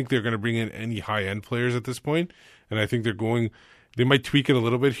don't think they're going to bring in any high-end players at this point. And I think they might tweak it a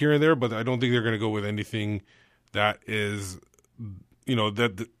little bit here and there, but I don't think they're going to go with anything that is, there'll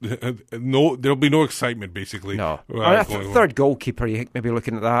be no excitement, basically. No. Third goalkeeper, you maybe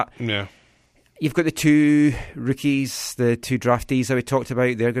looking at that. Yeah. You've got the two rookies, the two draftees that we talked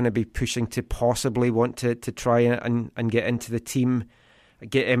about. They're going to be pushing to possibly want to try and get into the team,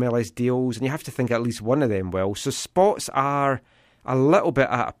 get MLS deals, and you have to think at least one of them will. So spots are a little bit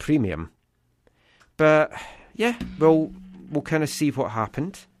at a premium. But yeah, we'll kind of see what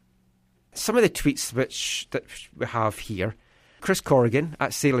happened. Some of the tweets that we have here. Chris Corrigan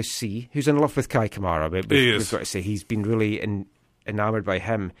at Sailor C, who's in love with Kai Kamara. We've got to say he's been really enamoured by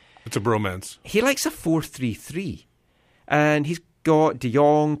him. It's a bromance. He likes a 4-3-3. And he's got De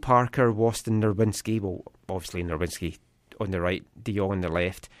Jong, Parker, Waston, Nerwinski. Well, obviously Nerwinski on the right, De Jong on the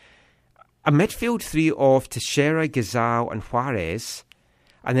left. A midfield three of Teixeira, Gazal and Juarez.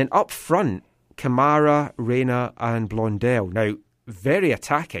 And then up front, Kamara, Reina and Blondell. Now, very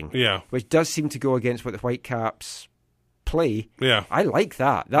attacking. Yeah. Which does seem to go against what the Whitecaps play. Yeah. I like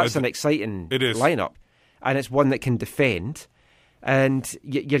that. That's an exciting lineup. And it's one that can defend. And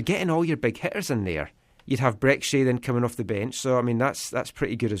you're getting all your big hitters in there. You'd have Breck Shea then coming off the bench. So, I mean, that's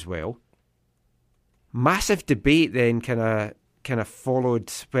pretty good as well. Massive debate then kind of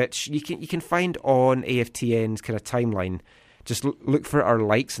followed, which you can find on AFTN's kind of timeline. Just look for our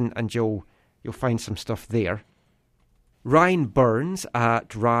likes and you'll find some stuff there. Ryan Burns at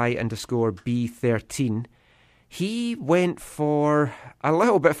Rye_B13. He went for a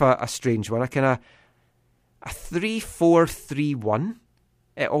little bit of a strange one, a kind of a 3-4-3-1.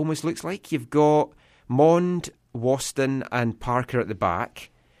 It almost looks like you've got Mond, Waston, and Parker at the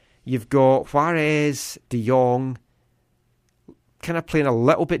back. You've got Juarez, De Jong, kind of playing a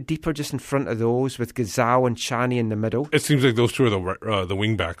little bit deeper just in front of those, with Gazal and Chani in the middle. It seems like those two are the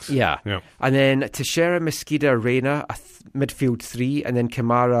wing backs. Yeah. And then Teixeira, Mesquida, Reina, a midfield three, and then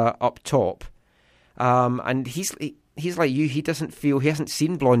Kamara up top. And he's like you. He hasn't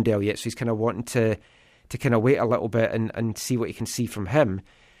seen Blondell yet, so he's kind of wanting to kind of wait a little bit and see what you can see from him.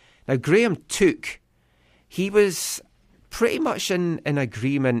 Now, Graham Took, he was pretty much in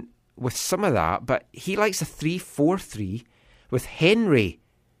agreement with some of that, but he likes a 3-4-3 with Henry,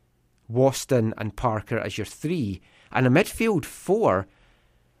 Waston and Parker as your three, and a midfield four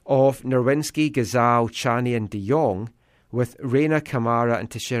of Nerwinski, Gazal, Chani and De Jong, with Reina, Kamara and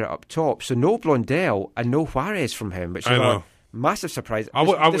Teixeira up top. So no Blondell and no Juarez from him, which is a massive surprise.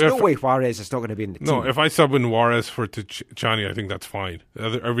 There's no way Juarez is not going to be in the team. No, if I sub in Juarez for Chani, I think that's fine.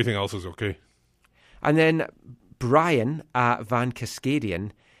 Everything else is okay. And then Brian at Van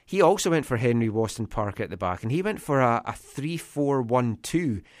Cascadian, he also went for Henry, Waston, Parker at the back, and he went for a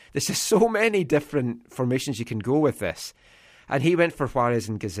 3-4-1-2. There's just so many different formations you can go with this. And he went for Juarez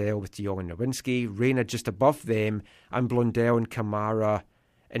and Gazelle with De Jong and Nerwinski, Reina just above them, and Blondell and Kamara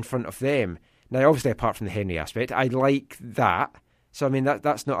in front of them. Now, obviously, apart from the Henry aspect, I like that. So, I mean,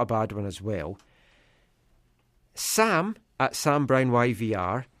 that's not a bad one as well. Sam at Sam Brown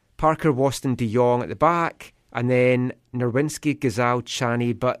YVR, Parker, Waston, De Jong at the back, and then Nerwinski, Gazal,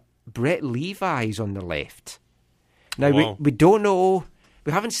 Chani, but Brett Levi's on the left. Now, we don't know.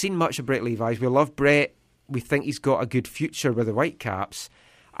 We haven't seen much of Brett Levi's. We love Brett. We think he's got a good future with the Whitecaps.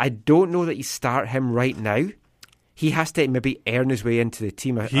 I don't know that you start him right now. He has to maybe earn his way into the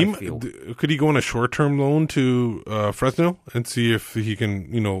team, I feel. Could he go on a short-term loan to Fresno and see if he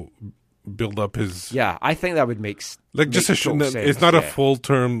can, build up his... Yeah, I think that would make sense. It's not a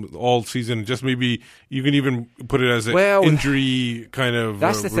full-term all season. Just maybe you can even put it as an injury kind of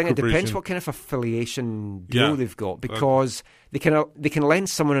That's the thing. It depends what kind of affiliation deal they've got, because they can lend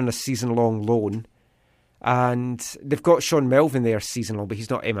someone on a season-long loan. And they've got Sean Melvin there season-long, but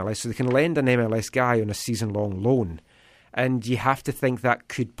he's not MLS, so they can lend an MLS guy on a season-long loan. And you have to think that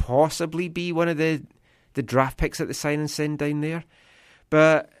could possibly be one of the draft picks at the sign and send down there.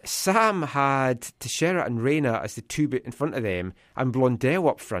 But Sam had Teixeira and Reina as the two in front of them, and Blondell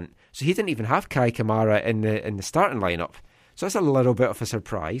up front. So he didn't even have Kai Kamara in the starting lineup. So that's a little bit of a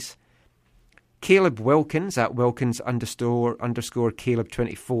surprise. Caleb Wilkins at Wilkins __ Caleb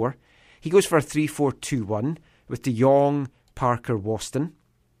 24. He goes for a 3-4-2-1 with De Jong, Parker, Waston.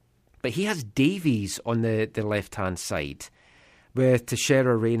 But he has Davies on the left-hand side with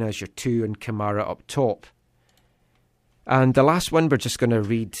Teixeira, Reina as your 2 and Kamara up top. And the last one we're just going to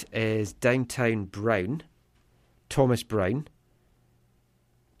read is Downtown Brown, Thomas Brown.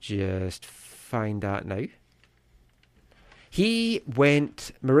 Just find that now. He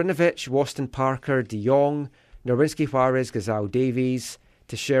went Marinovic, Waston, Parker, De Jong, Nowinski, Juarez, Gazal, Davies,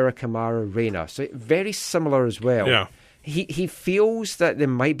 Teixeira, Kamara, Reina. So very similar as well. Yeah. He feels that there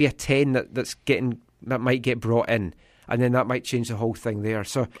might be a 10 that might get brought in, and then that might change the whole thing there.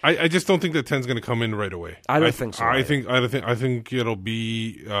 So I just don't think that 10's going to come in right away. I don't think so. I think it'll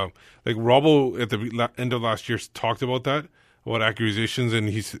be like Robbo at the end of last year talked about that, about acquisitions, and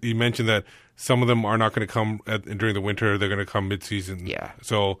he mentioned that some of them are not going to come during the winter. They're going to come mid-season. Yeah.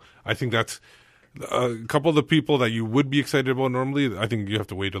 So I think that's a couple of the people that you would be excited about normally. I think you have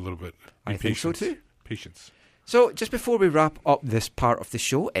to wait a little bit. I think so too. Patience. So just before we wrap up this part of the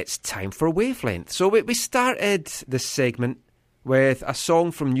show, it's time for Wavelength. So we started this segment with a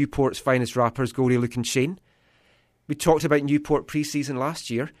song from Newport's finest rappers, Goldie, Luke and Shane. We talked about Newport pre-season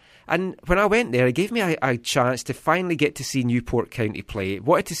last year, and when I went there, it gave me a chance to finally get to see Newport County play.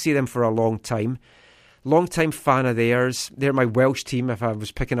 Wanted to see them for a long time. Long-time fan of theirs. They're my Welsh team, if I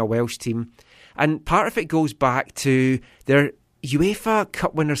was picking a Welsh team. And part of it goes back to their UEFA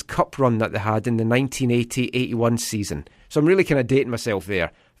Cup Winners' Cup run that they had in the 1980-81 season. So I'm really kind of dating myself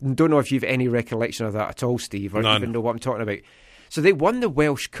there. Don't know if you've any recollection of that at all, Steve, or None. even know what I'm talking about. So they won the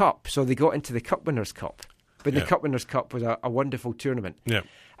Welsh Cup, so they got into the Cup Winners' Cup. But the Cup Winners' Cup was a wonderful tournament. Yeah.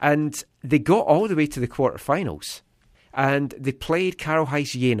 And they got all the way to the quarterfinals. And they played Carroll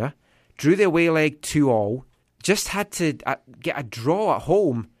Heights Jena, drew the away leg 2-2, just had to get a draw at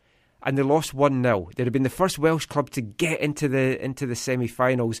home, and they lost 1-0. They'd have been the first Welsh club to get into the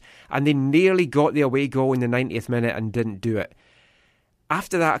semi-finals, and they nearly got the away goal in the 90th minute and didn't do it.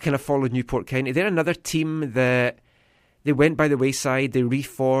 After that, I kind of followed Newport County. They're another team that they went by the wayside. They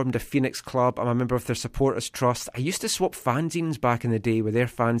reformed a Phoenix club. I'm a member of their supporters trust. I used to swap fanzines back in the day with their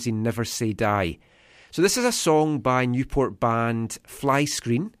fanzine Never Say Die. So this is a song by Newport band Fly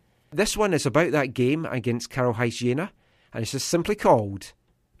Screen. This one is about that game against Carroll Heights Jena, and it's just simply called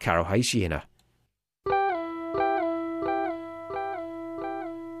Carroll Heights Jena.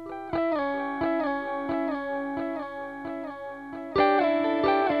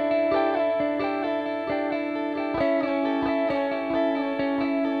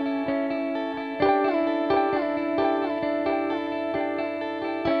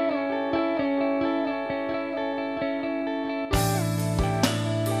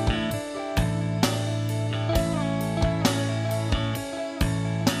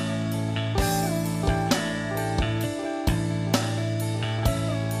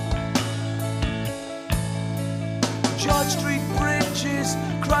 George Street bridges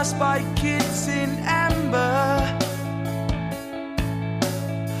crossed by kids in amber.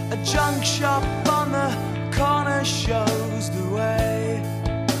 A junk shop on the corner shows the way.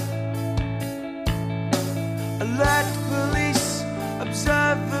 Alert police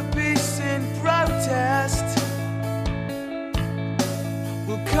observe the peace in protest.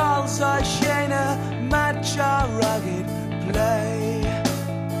 Will calls Shayna match our rugged play?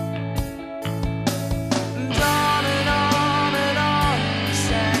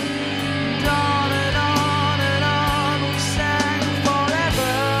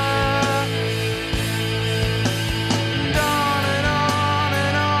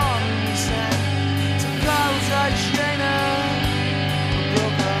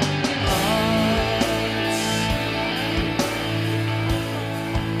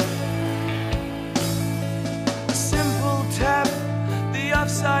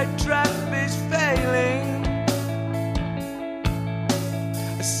 Offside trap is failing.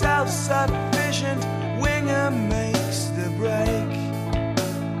 A self-sufficient winger makes the break.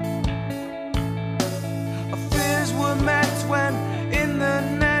 Our fears were met when in the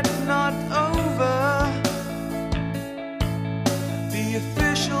net not over. The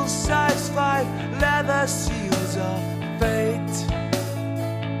official size 5 leather seals our fate.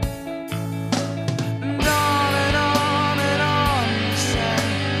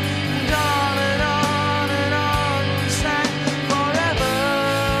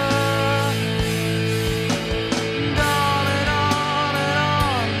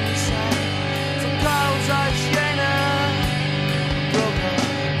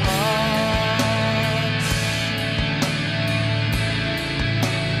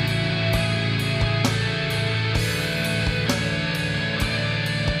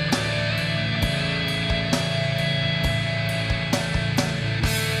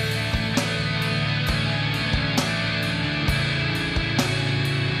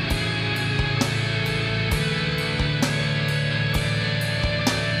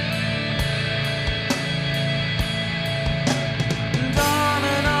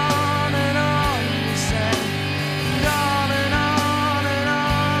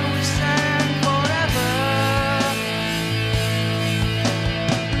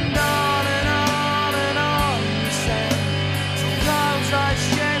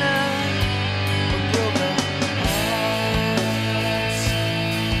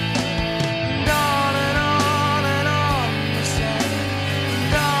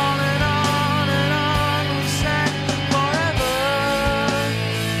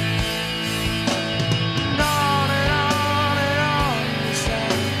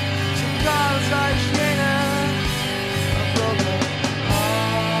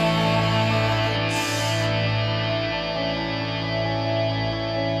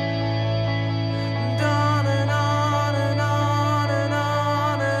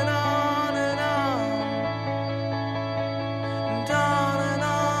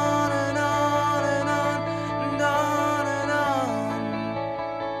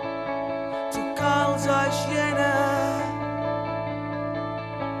 Carlos Hyena.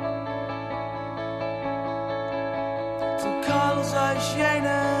 So Carlos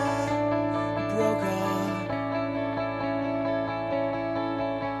Hyena broke our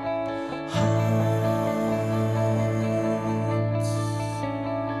hearts.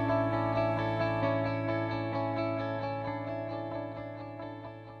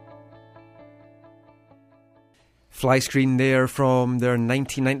 Fly screen there from their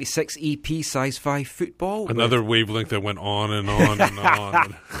 1996 EP Size 5 Football. Another wavelength that went on and on and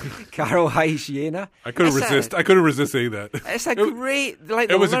on. Carol Hyena. I couldn't resist saying that. It's a great,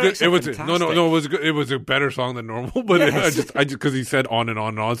 like, It was a good. lyrics It are was fantastic. no. It was good. It was a better song than normal. But Yes. I just because he said on and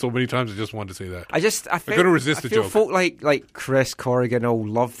on and on so many times, I just wanted to say that. I couldn't resist I the feel joke. folk like Chris Corrigan all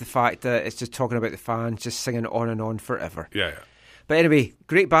love the fact that it's just talking about the fans, just singing on and on forever. Yeah. But anyway,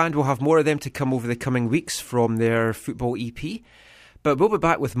 great band. We'll have more of them to come over the coming weeks from their football EP. But we'll be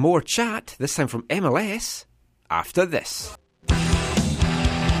back with more chat, this time from MLS, after this.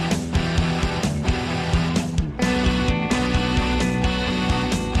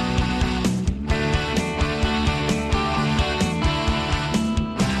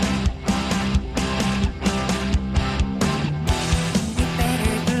 You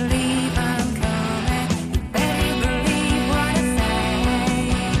better believe I'm coming. You better believe what I say.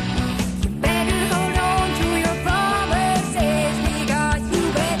 You better hold on to your promises, because you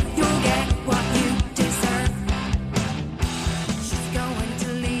bet you'll get what you deserve. She's going to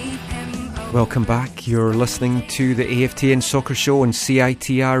leave him alone. Welcome back. You're listening to the AFTN Soccer Show on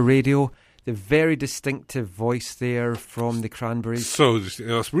CITR Radio. The very distinctive voice there from the Cranberries. So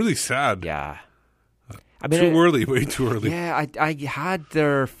it's really sad. Yeah. I Too early, way too early. Yeah, I had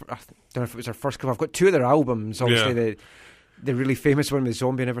their, I don't know if it was their first couple. I've got two of their albums, obviously Yeah. the really famous one with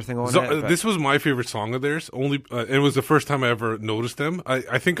Zombie and everything on it. but- This was my favorite song of theirs. Only it was the first time I ever noticed them.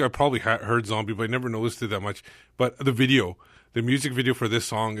 I think I probably heard Zombie, but I never noticed it that much. But the music video for this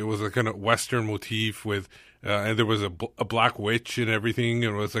song, it was a kind of Western motif with, and there was a black witch and everything.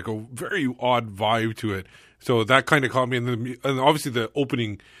 And it was like a very odd vibe to it. So that kind of caught me. And obviously the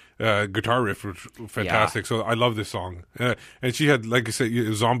opening guitar riff was fantastic. So I love this song. And she had, like I said,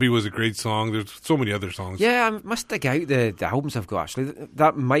 Zombie was a great song. There's so many other songs. Yeah, I must dig out the albums I've got, actually.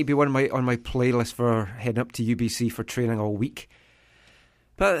 That might be one of on my playlist for heading up to UBC for training all week.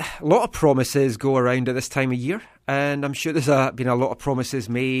 But a lot of promises go around at this time of year, and I'm sure there's been a lot of promises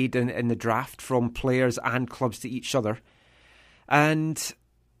made in the draft from players and clubs to each other. And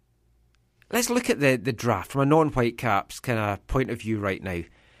let's look at the draft from a non-Whitecaps kind of point of view right now.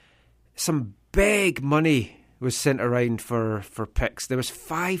 Some big money was sent around for picks. There was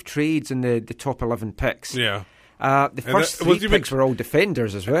 5 trades in the top 11 picks. Yeah. The first 3 picks were all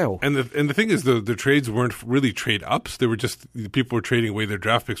defenders as well. And the thing is, the trades weren't really trade ups. They were just people were trading away their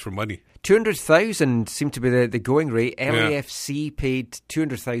draft picks for money. 200,000 seemed to be the going rate. LAFC paid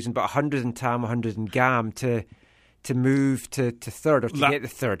 200,000, but 100 in Tam, 100 in Gam to move to third or to get the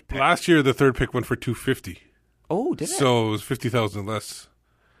third pick. Last year, the third pick went for 250. Oh, did it? So it was 50,000 less.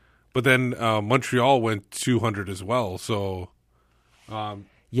 But then Montreal went 200 as well. So.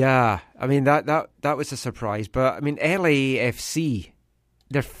 Yeah, I mean that was a surprise, but I mean LAFC,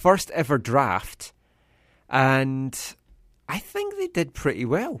 their first ever draft, and I think they did pretty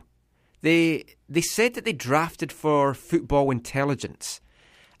well. They said that they drafted for football intelligence,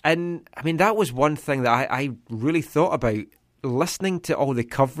 and I mean that was one thing that I really thought about listening to all the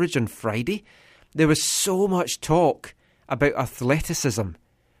coverage on Friday. There was so much talk about athleticism,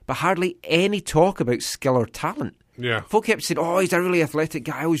 but hardly any talk about skill or talent. Yeah. Folk kept saying, oh, he's a really athletic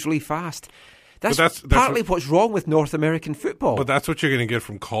guy, he's really fast. That's partly what's wrong with North American football. But that's what you're going to get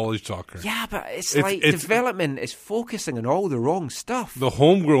from college soccer. Yeah, but it's development is focusing on all the wrong stuff. The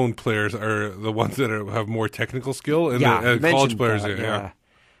homegrown players are the ones that have more technical skill, and you the college mentioned players, that, yeah.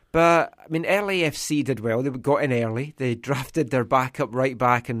 But, I mean, LAFC did well. They got in early. They drafted their backup right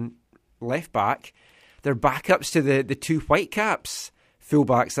back and left back. Their backups to the 2 Whitecaps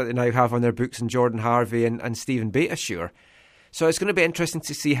fullbacks that they now have on their books, and Jordan Harvey and Stephen Beitashour. So it's going to be interesting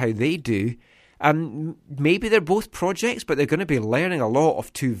to see how they do. Maybe they're both projects, but they're going to be learning a lot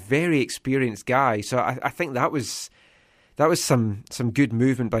of 2 very experienced guys. So I think that was some good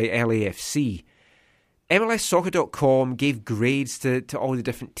movement by LAFC. MLSsoccer.com gave grades to all the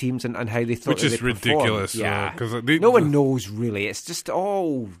different teams and how they thought Which is ridiculous. Yeah, because no one knows really. It's just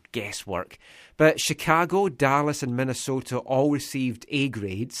all guesswork. But Chicago, Dallas and Minnesota all received A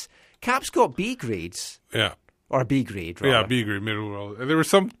grades. Caps got B grades. Yeah. Or a B grade, rather. Yeah, B grade, middle. And there were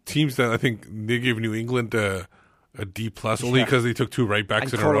some teams that I think they gave New England a D plus only because they took 2 right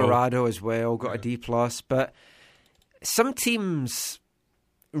backs and in a row. Colorado as well got a D plus. But some teams,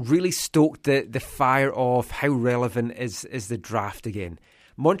 really stoked the fire of how relevant is the draft again.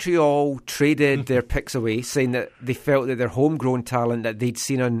 Montreal traded their picks away, saying that they felt that their homegrown talent that they'd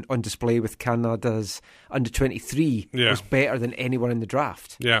seen on display with Canada's under-23 was better than anyone in the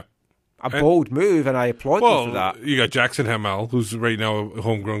draft. Yeah. A bold move, and I applaud them for that. You got Jackson Hamel, who's right now a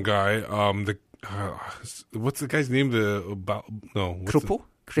homegrown guy. What's the guy's name? Krippel?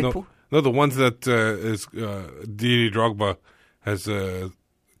 No, the ones that Didier Drogba has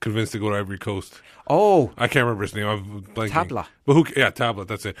convinced to go to Ivory Coast. Oh, I can't remember his name. I'm blanking. Tabla. But Tabla.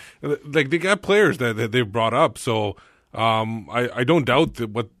 That's it. Like they got players that they've brought up, so I don't doubt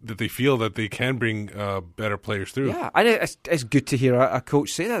that they feel that they can bring better players through. Yeah, and it's good to hear a coach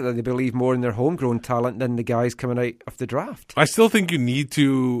say that they believe more in their homegrown talent than the guys coming out of the draft. I still think you need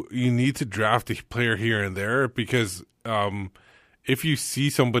to draft a player here and there because if you see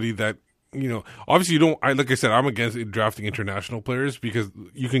somebody that. Obviously you don't. Like I said, I'm against drafting international players because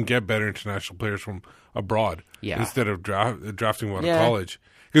you can get better international players from abroad instead of drafting them out of college.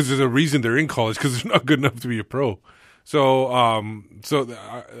 Because there's a reason they're in college because they're not good enough to be a pro. So,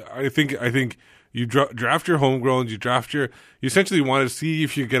 I think you draft your homegrowns. You essentially want to see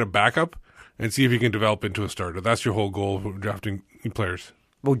if you get a backup and see if you can develop into a starter. That's your whole goal for drafting players.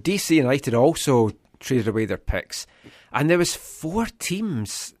 Well, DC United also traded away their picks. And there was 4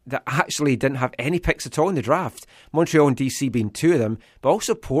 teams that actually didn't have any picks at all in the draft. Montreal and DC being 2 of them, but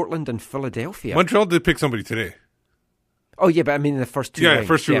also Portland and Philadelphia. Montreal did pick somebody today. Oh, yeah, but I mean in the first 2 rounds.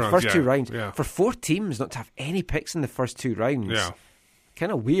 First two rounds. Yeah. For 4 teams not to have any picks in the first 2 rounds. Yeah.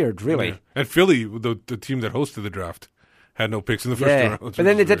 Kind of weird, really. Yeah. And Philly, the team that hosted the draft, had no picks in the first 2 rounds. But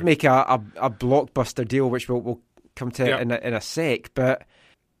then they did make a blockbuster deal, which we'll come to in a sec. But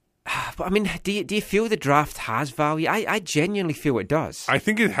I mean, do you feel the draft has value? I genuinely feel it does. I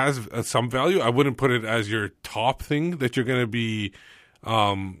think it has some value. I wouldn't put it as your top thing that you're going to be,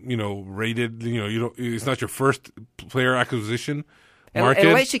 rated. It's not your first player acquisition market.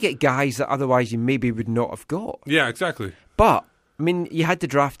 It lets you get guys that otherwise you maybe would not have got. Yeah, exactly. But I mean, you had the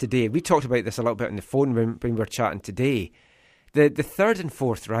draft today. We talked about this a little bit on the phone when we were chatting today. The 3rd and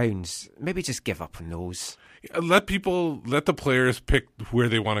 4th rounds, maybe just give up on those. Let the players pick where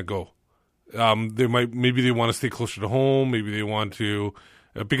they want to go. Maybe they want to stay closer to home. Maybe they want to,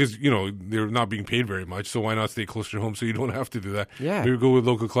 because they're not being paid very much. So why not stay closer to home so you don't have to do that? Yeah. Maybe go with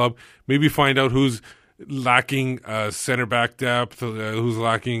local club. Maybe find out who's lacking center back depth, who's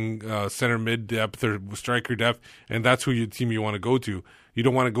lacking center mid depth or striker depth, and that's who your team you want to go to. You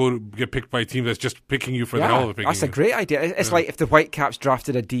don't want to go to get picked by a team that's just picking you for the hell of picking that's a you. great idea. It's like if the Whitecaps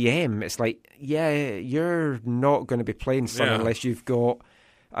drafted a DM, it's like, you're not going to be playing unless you've got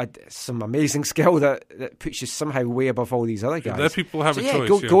some amazing skill that puts you somehow way above all these other guys. Let people have a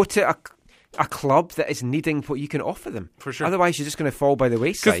choice. Go to a club that is needing what you can offer them. For sure. Otherwise, you're just going to fall by the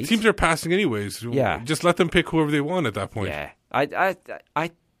wayside. Because teams are passing anyways. Yeah. Just let them pick whoever they want at that point. Yeah.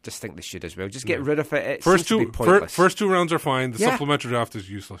 I just think they should as well. Just get rid of it. First two 2 rounds are fine. The supplementary draft is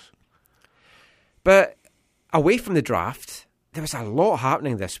useless. But away from the draft, there was a lot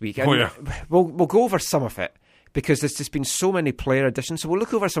happening this week. And we'll go over some of it because there's just been so many player additions. So we'll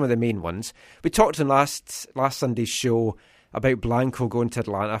look over some of the main ones. We talked in last Sunday's show about Blanco going to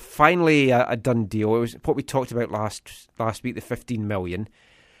Atlanta. Finally a done deal. It was what we talked about last week, the 15 million.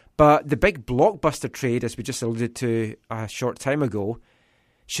 But the big blockbuster trade, as we just alluded to a short time ago,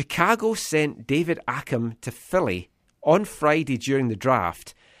 Chicago sent David Ackham to Philly on Friday during the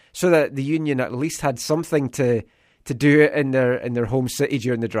draft so that the Union at least had something to do it in their home city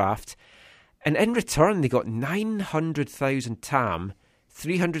during the draft. And in return, they got 900,000 TAM,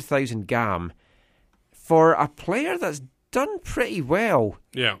 300,000 GAM for a player that's done pretty well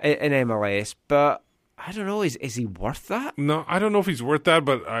in MLS. But I don't know, is he worth that? No, I don't know if he's worth that,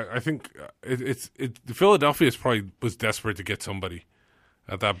 but I think Philadelphia was desperate to get somebody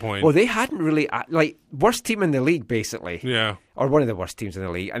at that point. Well, they hadn't really, worst team in the league, basically. Yeah. Or one of the worst teams in the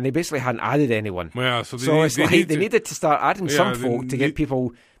league, and they basically hadn't added anyone. Yeah, they needed to start adding some folk to get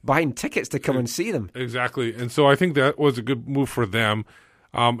people buying tickets to come and see them. Exactly. And so I think that was a good move for them.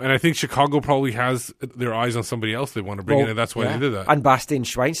 And I think Chicago probably has their eyes on somebody else they want to bring in, and that's why they did that. And Bastian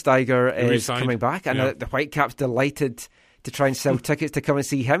Schweinsteiger is coming back, and the Whitecaps delighted to try and sell tickets to come and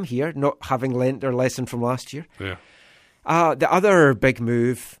see him here, not having learnt their lesson from last year. Yeah. The other big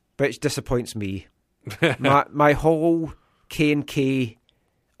move, which disappoints me, my whole K&K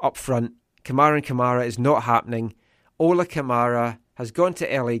up front, Kamara and Kamara is not happening. Ola Kamara has gone to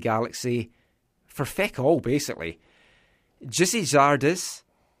LA Galaxy for feck all, basically. Jesse Zardes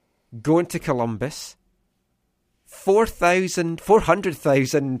going to Columbus 400,000 in 4,000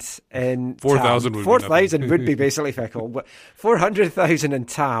 TAM. would be 4,000 nothing. would be basically fickle, but 400,000 in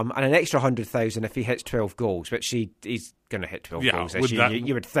TAM and an extra 100,000 if he hits 12 goals, which he's going to hit 12 goals this year.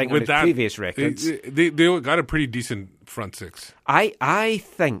 You would think on his previous records. They got a pretty decent front six. I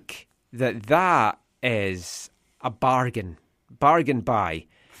think that is a bargain buy,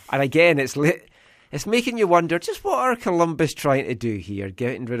 and again it's making you wonder just what are Columbus trying to do here,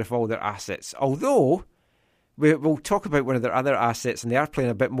 getting rid of all their assets. Although we'll talk about one of their other assets, and they are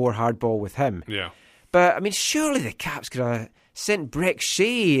playing a bit more hardball with him. Yeah, but I mean, surely the Caps could have sent Breck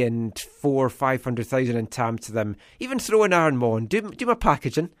Shea and 400,000 or 500,000 in TAM to them. Even throw in Aaron Mon. Do my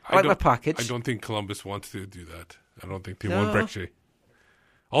packaging. I like my package. I don't think Columbus wants to do that. I don't think they want Breck Shea.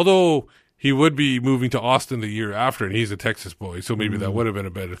 Although he would be moving to Austin the year after, and he's a Texas boy, so maybe that would have been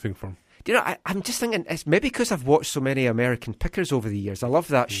a better thing for him. Do you know, I'm just thinking, it's maybe because I've watched so many American Pickers over the years. I love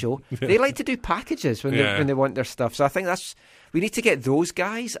that show. They like to do packages when they want their stuff. So I think we need to get those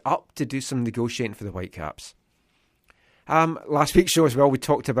guys up to do some negotiating for the Whitecaps. Last week's show as well, we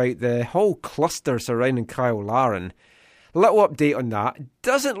talked about the whole cluster surrounding Kyle Larin. Little update on that.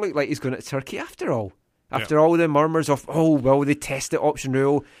 Doesn't look like he's going to Turkey after all. After all the murmurs of, they test the option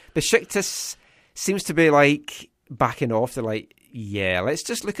rule. Besiktas seems to be like backing off. They're like, let's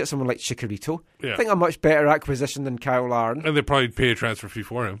just look at someone like Chicharito. I think a much better acquisition than Kyle Larin. And they probably pay a transfer fee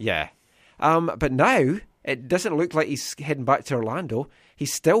for him. Yeah. But now, it doesn't look like he's heading back to Orlando.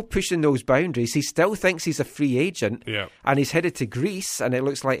 He's still pushing those boundaries. He still thinks he's a free agent. Yeah. And he's headed to Greece, and it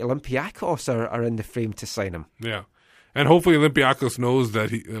looks like Olympiacos are in the frame to sign him. Yeah. And hopefully Olympiacos knows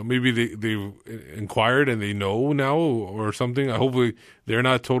that maybe they've inquired and they know now or something. Hopefully they're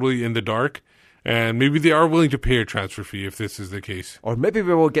not totally in the dark. And maybe they are willing to pay a transfer fee if this is the case. Or maybe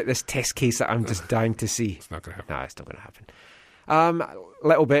we will get this test case that I'm just dying to see. It's not going to happen. No, it's not going to happen. A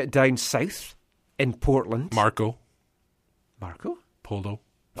little bit down south in Portland. Marco? Polo.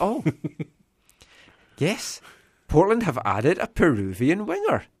 Oh. Yes. Portland have added a Peruvian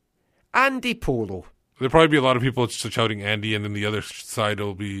winger. Andy Polo. There'll probably be a lot of people shouting Andy, and then the other side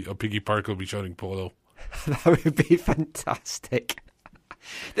will be, Piggy Park will be shouting Polo. That would be fantastic.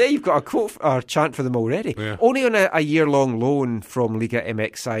 There you've got a quote or chant for them already. Yeah. Only on a year-long loan from Liga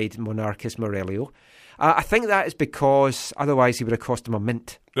MX side Monarcas Morelio. I think that is because otherwise he would have cost them a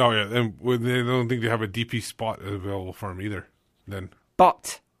mint. Oh, yeah. And they don't think they have a DP spot available for him either. Then,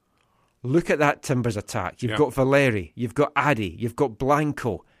 but look at that Timbers attack. You've got Valeri, you've got Addy, you've got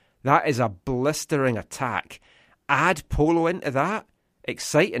Blanco. That is a blistering attack. Add Polo into that.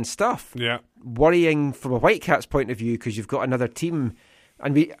 Exciting stuff. Yeah. Worrying from a Whitecaps point of view because you've got another team.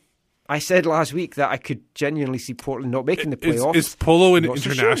 And I said last week that I could genuinely see Portland not making the playoffs. Is Polo an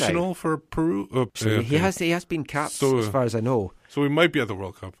international for Peru? He has been capped as far as I know. So we might be at the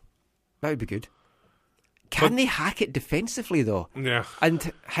World Cup. That would be good. Can they hack it defensively though? Yeah.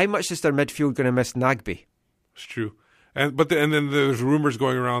 And how much is their midfield going to miss Nagby? It's true. And then there's rumors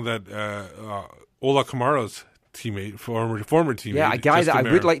going around that Ola Kamara's teammate, former teammate. Yeah, a guy that I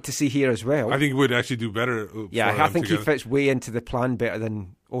would like to see here as well. I think he would actually do better. I think he fits way into the plan better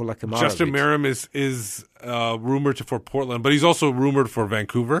than Ola Kamara. Justin Merrim is rumored for Portland, but he's also rumored for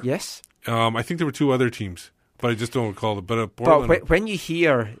Vancouver. Yes. I think there were two other teams, but I just don't recall it. But when you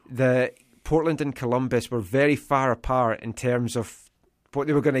hear the Portland and Columbus were very far apart in terms of what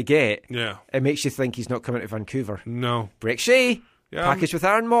they were going to get, it makes you think he's not coming to Vancouver. No. Breck Shea, package with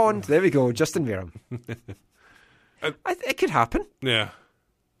Aaron Mond. There we go, Justin Merrim. It could happen. Yeah.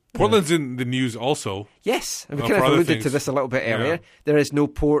 Portland's in the news also. Yes, and we kind of alluded to this a little bit earlier. There is no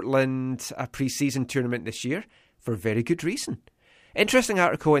Portland pre-season tournament this year for very good reason. Interesting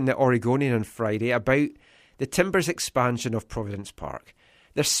article in the Oregonian on Friday about the Timbers expansion of Providence Park.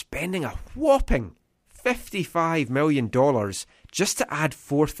 They're spending a whopping $55 million just to add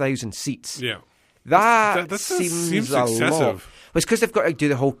 4,000 seats. Yeah. That seems excessive. Lot. Well, it's because they've got to do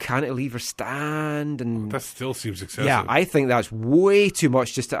the whole cantilever stand. And that still seems excessive. Yeah, I think that's way too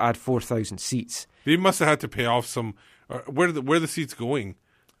much just to add 4,000 seats. They must have had to pay off some. Where are the seats going?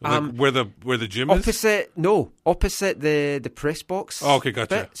 Like where the gym is? Opposite the press box. Oh, okay,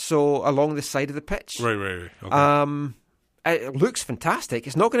 gotcha. Bit, so along the side of the pitch. Right. Okay. It looks fantastic.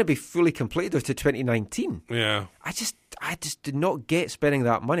 It's not going to be fully completed to 2019. Yeah. I just did not get spending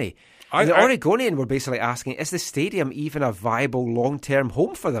that money. The Oregonian were basically asking, is the stadium even a viable long-term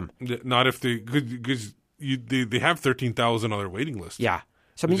home for them? Not if because they have 13,000 on their waiting list. Yeah.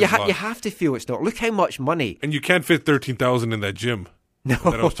 So, I mean, you have to feel it's not. Look how much money. And you can't fit 13,000 in that gym. No.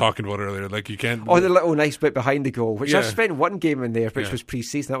 That I was talking about earlier. Like, you can't. Oh, the little nice bit behind the goal, which I've spent one game in there, which was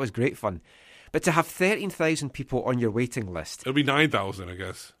pre-season. That was great fun. But to have 13,000 people on your waiting list. It'll be 9,000, I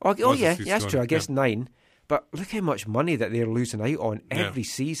guess. Oh yeah, that's true. I guess 9. but look how much money that they're losing out on every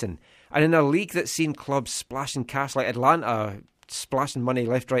season. And in a league that's seen clubs splashing cash like Atlanta, splashing money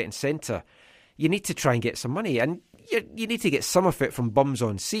left, right and centre, you need to try and get some money. And you need to get some of it from bums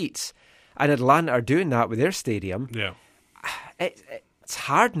on seats. And Atlanta are doing that with their stadium. Yeah. It's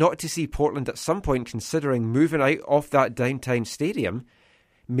hard not to see Portland at some point considering moving out of that downtown stadium,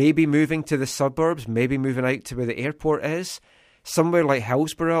 maybe moving to the suburbs, maybe moving out to where the airport is. Somewhere like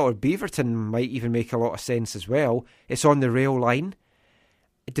Hillsborough or Beaverton might even make a lot of sense as well. It's on the rail line.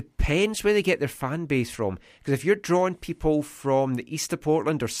 It depends where they get their fan base from. Because if you're drawing people from the east of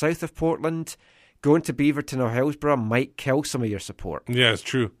Portland or south of Portland, going to Beaverton or Hillsborough might kill some of your support. Yeah, it's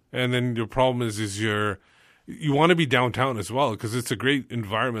true. And then your problem is you want to be downtown as well because it's a great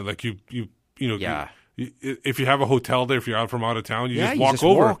environment. Like you know, Yeah. If you have a hotel there, if you're out from out of town, you Yeah, just you walk just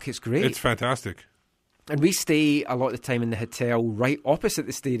over. walk. It's great. It's fantastic. And we stay a lot of the time in the hotel right opposite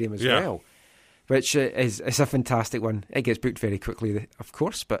the stadium as well, which is a fantastic one. It gets booked very quickly, of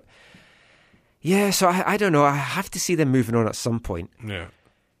course, but yeah, so I don't know. I have to see them moving on at some point. Yeah.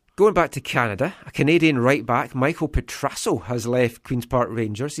 Going back to Canada, a Canadian right-back, Michael Petrasso, has left Queen's Park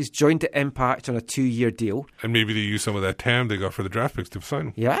Rangers. He's joined the Impact on a 2-year deal. And maybe they use some of that TAM they got for the draft picks to sign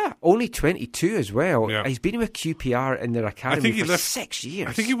him. Yeah, only 22 as well. Yeah. He's been with QPR in their academy for 6 years.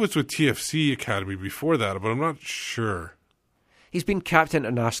 I think he was with TFC Academy before that, but I'm not sure. He's been capped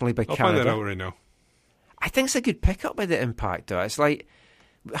internationally by I'll Canada. find that out right now. I think it's a good pickup by the Impact, though. It's like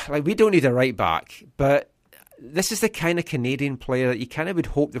we don't need a right back, but this is the kind of Canadian player that you kind of would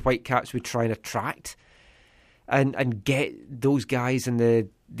hope the Whitecaps would try and attract and get those guys and the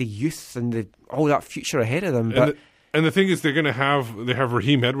youth and all that future ahead of them. But And the thing is, they have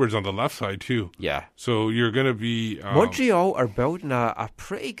Raheem Edwards on the left side too. yeah, So you're going to be Montreal are building a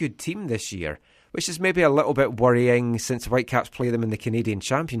pretty good team this year, which is maybe a little bit worrying since the Whitecaps play them in the Canadian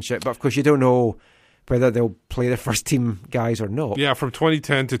Championship. But of course, you don't know whether they'll play the first team guys or not. Yeah, from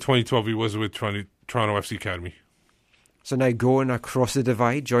 2010 to 2012, he was with Toronto FC Academy. So now going across the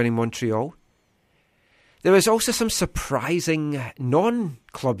divide, joining Montreal. There was also some surprising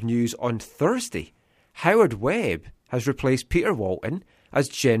non-club news on Thursday. Howard Webb has replaced Peter Walton as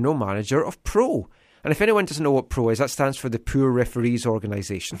general manager of Pro. And if anyone doesn't know what Pro is, that stands for the Poor Referees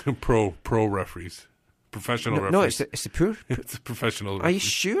Organisation. Pro referees. Professional referees. No, it's the Poor. It's a professional referee. Are you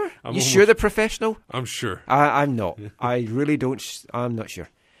sure? I'm You sure they're professional? I'm sure. I'm not. I really don't. I'm not sure.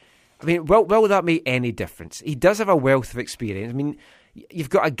 I mean, will that make any difference? He does have a wealth of experience. I mean, you've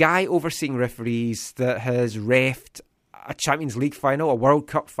got a guy overseeing referees that has reffed a Champions League final, a World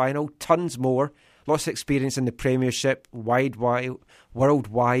Cup final, tons more, lots of experience in the Premiership,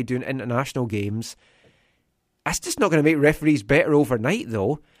 worldwide doing international games. That's just not going to make referees better overnight,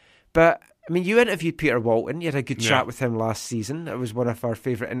 though. But, I mean, you interviewed Peter Walton. You had a good chat with him last season. It was one of our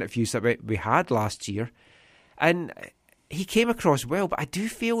favourite interviews that we had last year. And he came across well, but I do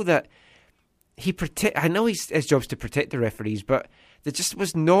feel that I know his job's to protect the referees, but there just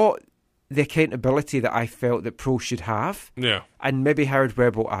was not the accountability that I felt that Pro should have. Yeah. And maybe Howard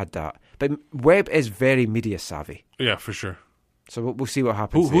Webb will add that. But Webb is very media savvy. Yeah, for sure. So we'll see what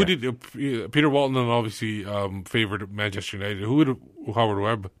happens. Who did Peter Walton obviously favoured Manchester United? Who would Howard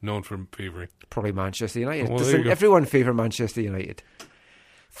Webb known for favouring? Probably Manchester United. Well, Doesn't everyone favour Manchester United?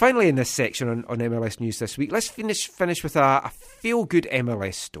 Finally, in this section on MLS News this week, let's finish with a feel-good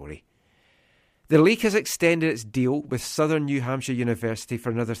MLS story. The league has extended its deal with Southern New Hampshire University for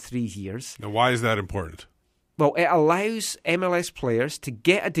another 3 years. Now, why is that important? Well, it allows MLS players to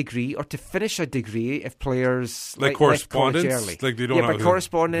get a degree or to finish a degree if players like correspondence, early. Like they don't by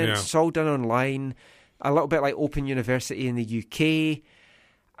correspondence. It's all done online. A little bit like Open University in the UK.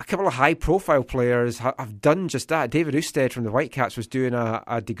 A couple of high-profile players have done just that. David Ousted from the Whitecaps was doing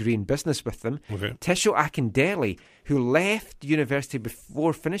a degree in business with them. Okay. Tesho Akindele, who left university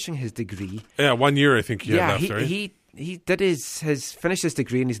before finishing his degree. Yeah, 1 year I think he had left, right? He did his finished his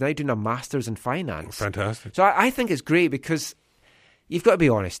degree and he's now doing a master's in finance. Fantastic. So I think it's great because you've got to be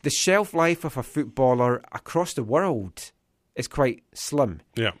honest, the shelf life of a footballer across the world is quite slim.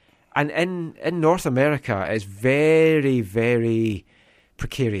 Yeah. And in North America, it's very, very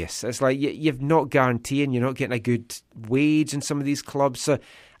precarious. It's like you're not guaranteeing, you're not getting a good wage in some of these clubs. So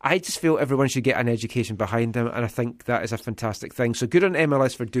I just feel everyone should get an education behind them, and I think that is a fantastic thing. So good on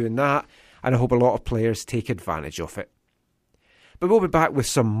MLS for doing that, and I hope a lot of players take advantage of it. But we'll be back with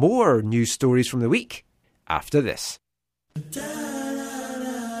some more news stories from the week after this.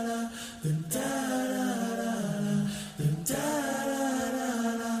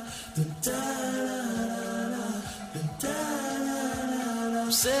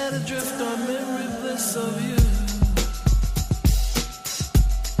 Set adrift on memory bliss of you.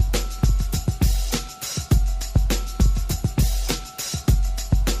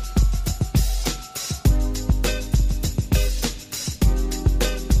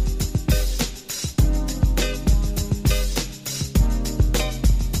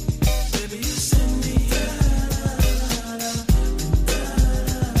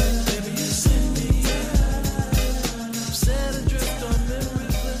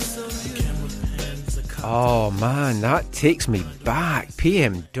 Oh man, that takes me back.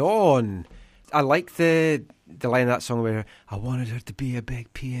 PM Dawn. I like the line of that song where I wanted her to be a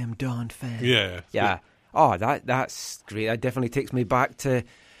big PM Dawn fan. Yeah. Oh, that's great. That definitely takes me back to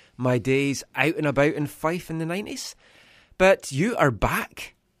my days out and about in Fife in the 90s. But you are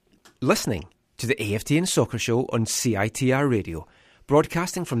back listening to the AFTN Soccer Show on CITR Radio,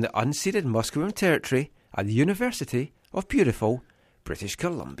 broadcasting from the unceded Musqueam Territory at the University of beautiful British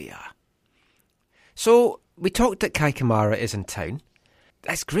Columbia. So, we talked that Kai Kamara is in town.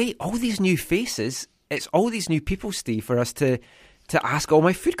 That's great. All these new faces. It's all these new people, Steve, for us to ask all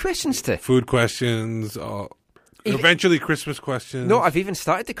my food questions to. Food questions, eventually Christmas questions. No, I've even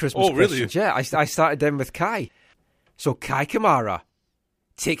started the Christmas questions. Really? Yeah, I started them with Kai. So, Kai Kamara,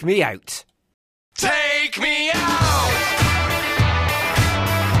 take me out. Take me out!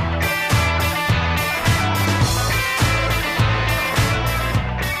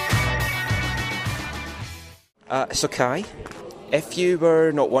 So Kai, if you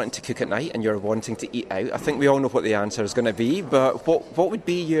were not wanting to cook at night and you're wanting to eat out, I think we all know what the answer is going to be, but what would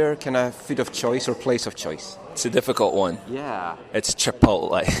be your kind of food of choice or place of choice? It's a difficult one. Yeah. It's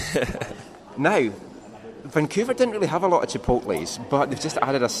Chipotle. Now, Vancouver didn't really have a lot of Chipotles, but they've just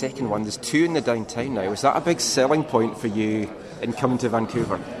added a second one. There's 2 in the downtown now. Is that a big selling point for you in coming to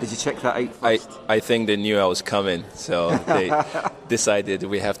Vancouver? Did you check that out first? I think they knew I was coming, so they decided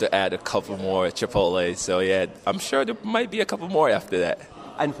we have to add a couple more Chipotles. So yeah, I'm sure there might be a couple more after that.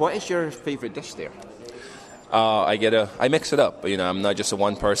 And what is your favourite dish there? I mix it up. You know, I'm not just a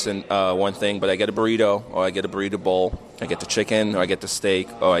one person, one thing, but I get a burrito, or I get a burrito bowl. I get the chicken, or I get the steak,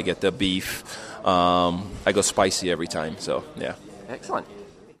 or I get the beef. I go spicy every time, so yeah. Excellent.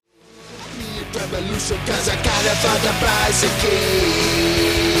 Revolution, 'cause I got it for the price of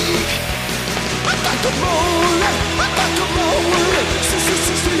cake. Guacamole, guacamole.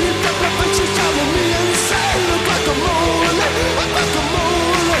 Sweet pepper, driving me insane. Guacamole,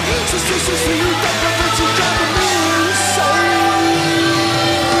 guacamole. Sweet pepper, driving me insane.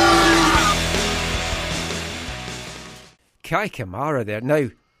 Kai Kamara there. Now,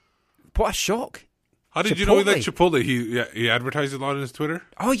 what a shock. How did you know he liked Chipotle? He advertised a lot on his Twitter?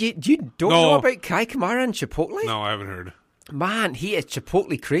 Oh, you don't know about Kai Kamara and Chipotle? No, I haven't heard. Man, he is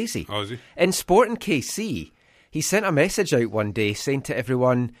Chipotle crazy. Oh, is he? In Sporting KC, he sent a message out one day saying to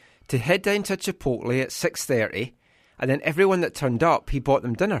everyone to head down to Chipotle at 6:30, and then everyone that turned up, he bought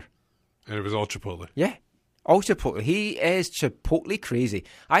them dinner. And it was all Chipotle. Yeah, all Chipotle. He is Chipotle crazy.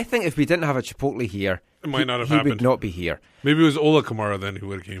 I think if we didn't have a Chipotle here, It might not have he happened. would not be here. Maybe it was Ola Kamara then who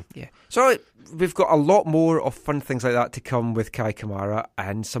would have came. Yeah. So we've got a lot more of fun things like that to come with Kai Kamara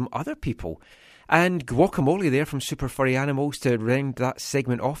and some other people. And Guacamole there from Super Furry Animals to round that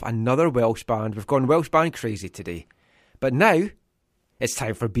segment off. Another Welsh band. We've gone Welsh band crazy today. But now, it's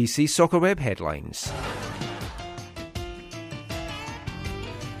time for BC Soccer Web headlines.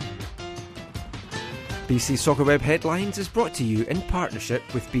 BC Soccer Web Headlines is brought to you in partnership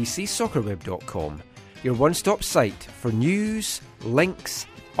with bcsoccerweb.com, your one-stop site for news, links,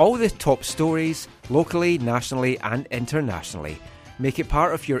 all the top stories, locally, nationally and internationally. Make it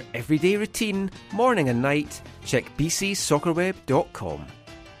part of your everyday routine, morning and night. Check bcsoccerweb.com.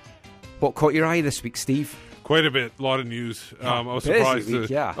 What caught your eye this week, Steve? Quite a bit, a lot of news. I was busy surprised. week,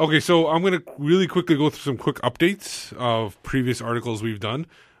 yeah. Okay, so I'm going to really quickly go through some quick updates of previous articles we've done.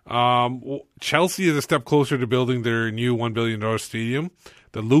 Chelsea is a step closer to building their new $1 billion stadium.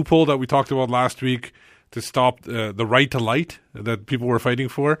 The loophole that we talked about last week to stop the right to light that people were fighting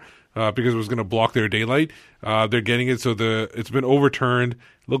for because it was going to block their daylight. They're getting it, so it's been overturned.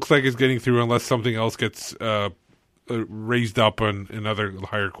 Looks like it's getting through unless something else gets raised up in other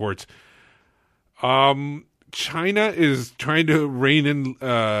higher courts. China is trying to rein in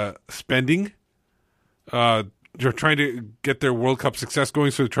spending. They're trying to get their World Cup success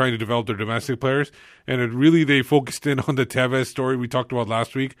going, so they're trying to develop their domestic players. And they focused in on the Tevez story we talked about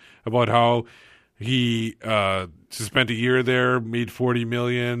last week, about how he spent a year there, made $40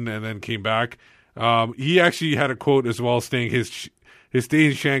 million, and then came back. He actually had a quote as well, saying his stay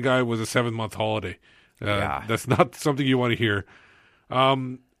in Shanghai was a 7-month holiday. That's not something you want to hear.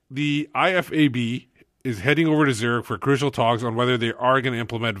 The IFAB is heading over to Zurich for crucial talks on whether they are going to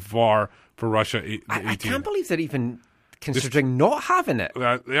implement VAR for Russia. I can't believe they're even considering not having it.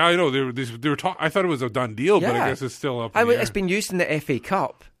 Yeah, I know. They were I thought it was a done deal, but I guess it's still up in the air. It's been used in the FA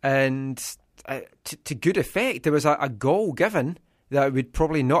Cup, and to good effect. There was a goal given that would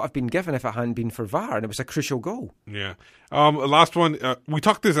probably not have been given if it hadn't been for VAR, and it was a crucial goal. Yeah. Last one. We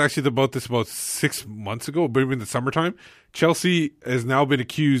talked about this about 6 months ago, maybe in the summertime. Chelsea has now been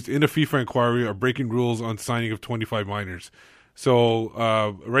accused in a FIFA inquiry of breaking rules on signing of 25 minors.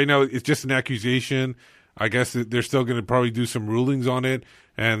 So right now it's just an accusation. I guess that they're still going to probably do some rulings on it,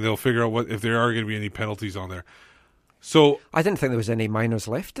 and they'll figure out if there are going to be any penalties on there. So I didn't think there was any minors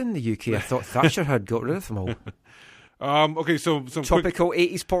left in the UK. I thought Thatcher had got rid of them all. Okay, so some Topical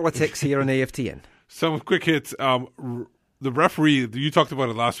 80s politics here on AFTN. Some quick hits. The referee, you talked about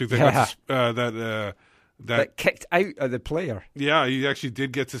it last week. That kicked out of the player. Yeah, he actually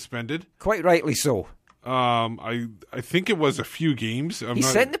did get suspended. Quite rightly so. I think it was a few games. He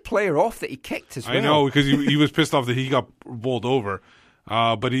sent the player off that he kicked as well. I know, because he was pissed off that he got bowled over.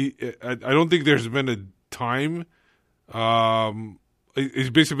 But I don't think there's been a time. He's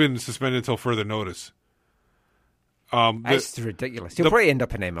basically been suspended until further notice. That's ridiculous. He'll probably end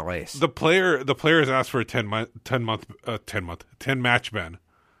up in MLS. The player has asked for a 10 match ban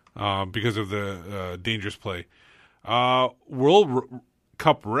because of the dangerous play. World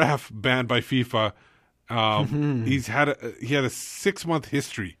Cup ref banned by FIFA. He had a 6-month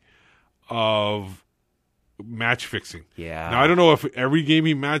history of match fixing. Yeah. Now I don't know if every game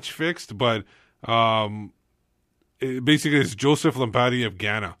he match fixed, but basically it's Joseph Lampadi of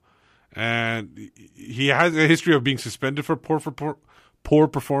Ghana. And he has a history of being suspended for poor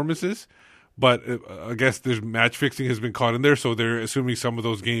performances, but I guess there's match fixing has been caught in there, so they're assuming some of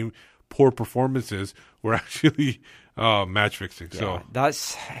those poor performances were actually match fixing. Yeah,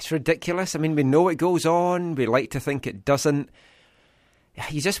 so it's ridiculous. I mean, we know it goes on. We like to think it doesn't.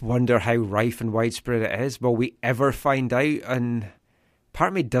 You just wonder how rife and widespread it is. Will we ever find out? And part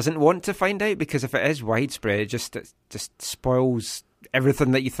of me doesn't want to find out, because if it is widespread, it just spoils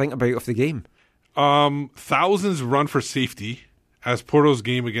everything that you think about of the game. Thousands run for safety as Porto's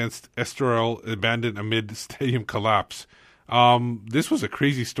game against Estoril abandoned amid stadium collapse. This was a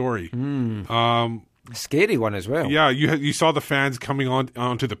crazy story. Scary one as well. Yeah, you saw the fans coming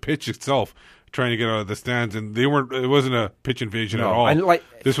onto the pitch itself, trying to get out of the stands, and it wasn't a pitch invasion at all. And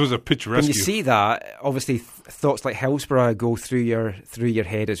this was a pitch rescue. When you see that, obviously thoughts like Hillsborough go through your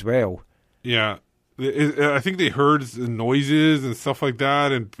head as well. Yeah. I think they heard noises and stuff like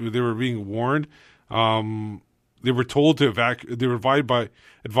that, and they were being warned. They were told to evacuate. They were advised by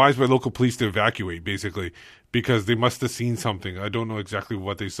local police to evacuate, basically, because they must have seen something. I don't know exactly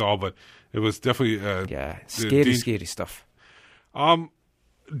what they saw, but it was definitely scary stuff.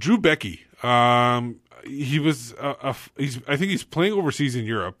 Drew Becky, he was. I think he's playing overseas in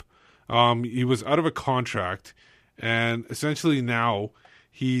Europe. He was out of a contract, and essentially now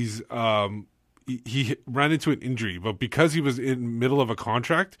he's. He ran into an injury, but because he was in the middle of a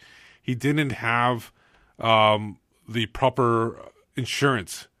contract, he didn't have the proper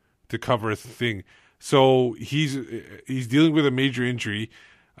insurance to cover a thing. So he's dealing with a major injury.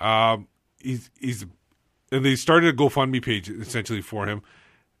 And they started a GoFundMe page essentially for him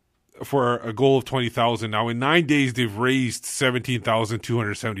for a goal of 20,000. Now in 9 days they've raised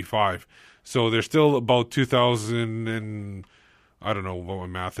 17,275. So they're still about 2,000 and. I don't know what my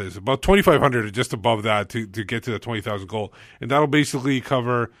math is. About 2,500, just above that, to get to the 20,000 goal, and that'll basically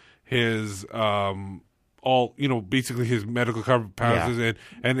cover his basically his medical cover passes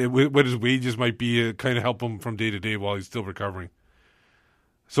and what his wages might be, kind of help him from day to day while he's still recovering.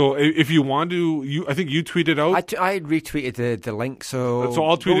 So if you want to, I think you tweeted out. I retweeted the link, so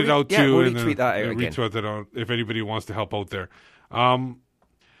I'll tweet it out too. Yeah, we'll and retweet that out again. Retweet that out if anybody wants to help out there.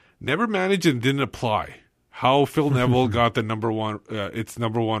 Never managed and didn't apply. How Phil Neville got the number one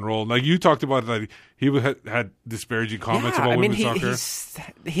role. Like you talked about that, he had disparaging comments about women's soccer.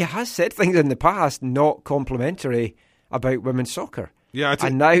 He has said things in the past not complimentary about women's soccer. Yeah,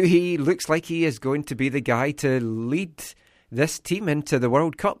 and now he looks like he is going to be the guy to lead this team into the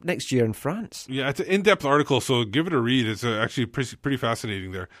World Cup next year in France. Yeah, it's an in-depth article, so give it a read. It's actually pretty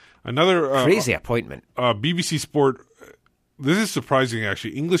fascinating there. Another crazy appointment. BBC Sport. This is surprising,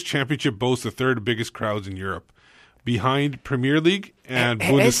 actually. English Championship boasts the third biggest crowds in Europe, behind Premier League and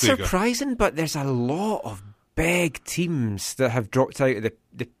Bundesliga. It is surprising, but there's a lot of big teams that have dropped out of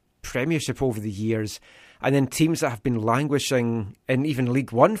the Premiership over the years, and then teams that have been languishing in even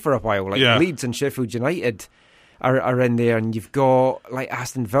League One for a while, like Leeds and Sheffield United are in there, and you've got like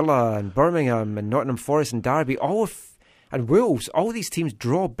Aston Villa and Birmingham and Nottingham Forest and Derby, and Wolves. All these teams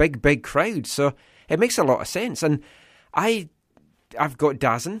draw big crowds, so it makes a lot of sense. And I've got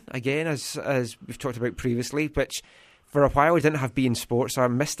DAZN again, as we've talked about previously, which for a while I didn't have beIN Sports, so I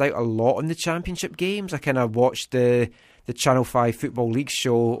missed out a lot on the Championship games. I kind of watched the Channel 5 Football League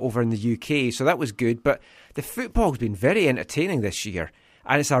show over in the UK, so that was good. But the football's been very entertaining this year,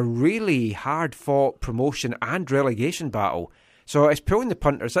 and it's a really hard-fought promotion and relegation battle. So it's pulling the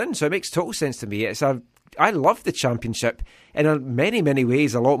punters in, so it makes total sense to me. I love the Championship in many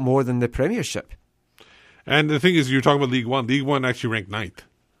ways, a lot more than the Premiership. And the thing is, you're talking about League One. League One actually ranked 9th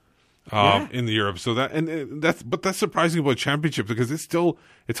in the Europe. So that's surprising about Championship because it's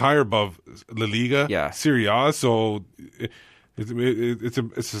higher above La Liga, Serie A. So it's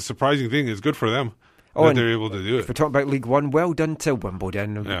a surprising thing. It's good for them that they're able to do it. If we're talking about League One, well done to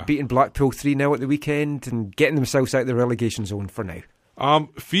Wimbledon, beating Blackpool 3-0 at the weekend and getting themselves out of the relegation zone for now.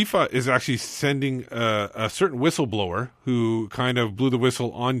 FIFA is actually sending a certain whistleblower who kind of blew the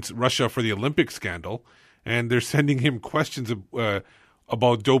whistle on Russia for the Olympic scandal, and they're sending him questions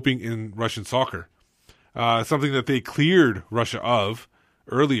about doping in Russian soccer, something that they cleared Russia of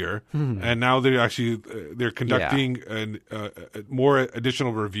earlier, and now they're conducting more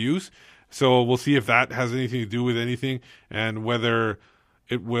additional reviews. So we'll see if that has anything to do with anything, and whether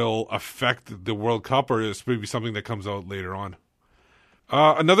it will affect the World Cup or it's maybe something that comes out later on.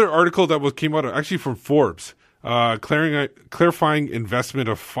 Another article that came out actually from Forbes, clarifying investment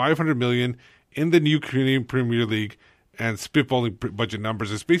of $500 million in the new Canadian Premier League and spitballing budget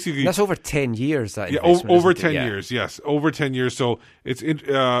numbers. It's basically that's over 10 years. That over 10 years. Yes, over 10 years. So it's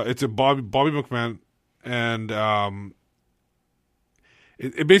a Bobby McMahon, and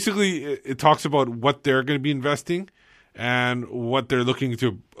it basically it talks about what they're going to be investing and what they're looking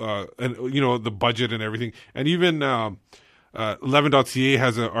to, and the budget and everything, and even. 11.ca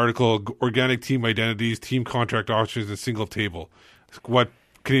has an article, Organic Team Identities, Team Contract Options, and Single Table. What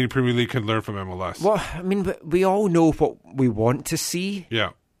Canadian Premier League can learn from MLS. Well, I mean, we all know what we want to see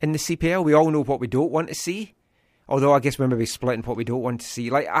in the CPL. We all know what we don't want to see. Although I guess we're maybe splitting what we don't want to see.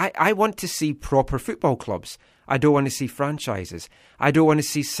 Like, I want to see proper football clubs. I don't want to see franchises. I don't want to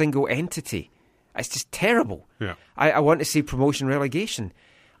see single entity. It's just terrible. Yeah. I want to see promotion relegation.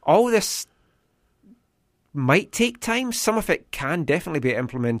 All this might take time. Some of it can definitely be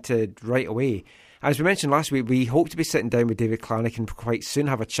implemented right away. As we mentioned last week, we hope to be sitting down with David Clanican quite soon,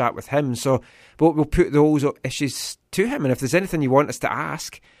 have a chat with him. So we'll put those issues to him. And if there's anything you want us to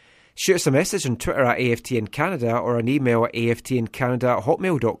ask, shoot us a message on Twitter at AFTN Canada or an email at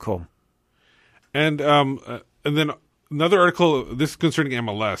aftncanada@hotmail.com. And then another article, this is concerning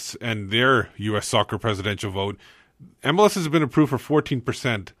MLS and their U.S. soccer presidential vote. MLS has been approved for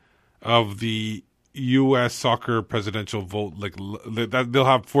 14% of the U.S. soccer presidential vote. Like that, they'll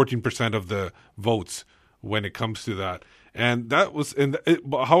have 14% of the votes when it comes to that. And that was,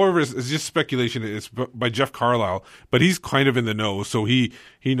 however, it's just speculation. It's by Jeff Carlisle, but he's kind of in the know, so he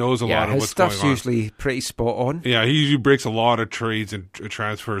knows a lot of what's going on. His stuff's usually pretty spot on. Yeah, he usually breaks a lot of trades and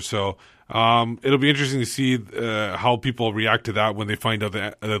transfers. So it'll be interesting to see how people react to that when they find out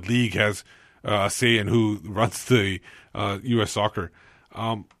that the league has a say in who runs the U.S. soccer.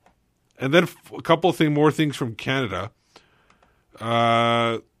 And then a couple of more things from Canada.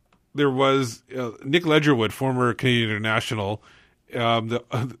 There was Nick Ledgerwood, former Canadian international. It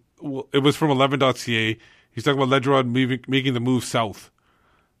was from 11.ca. He's talking about Ledgerwood making the move south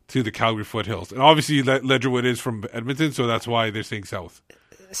to the Calgary foothills. And obviously Ledgerwood is from Edmonton, so that's why they're saying south.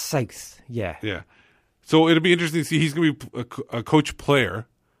 South, yeah. Yeah. So it'll be interesting to see. He's going to be a coach player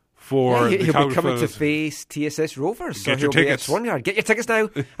for the he'll Calgary be coming to foothills. face TSS Rovers. Get So your he'll tickets. be at Swan Yard. Get your tickets now.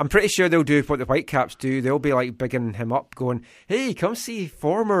 I'm pretty sure they'll do what the Whitecaps do. They'll be like bigging him up, going, "Hey, come see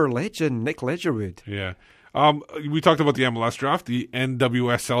former legend Nick Ledgerwood." Yeah. We talked about the MLS draft. The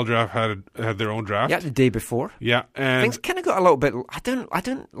NWSL draft had their own draft. Yeah, the day before. Yeah, and Things kind of got a little bit. I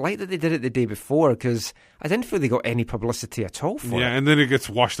don't like that they did it the day before because I didn't feel they got any publicity at all for it. and then it gets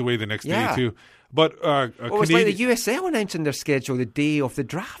washed away the next day too. But It was like the USL announcing their schedule the day of the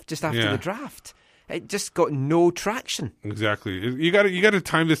draft, just after the draft. It just got no traction. Exactly. You got to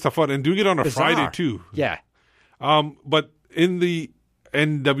time this stuff out and doing it on a Bizarre. Friday too. Yeah. But in the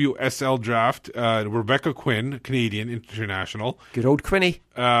NWSL draft, Rebecca Quinn, Canadian international, Good old Quinny.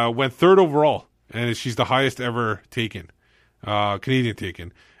 went third overall, and she's the highest ever taken, Canadian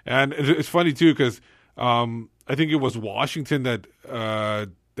taken. And it's funny too because I think it was Washington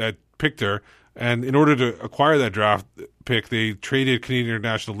that picked her, and in order to acquire that draft pick, they traded Canadian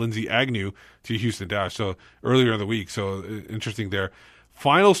international Lindsay Agnew to Houston Dash. So earlier in the week, so interesting there.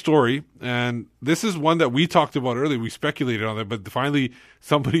 Final story, and this is one that we talked about earlier. We speculated on it, but finally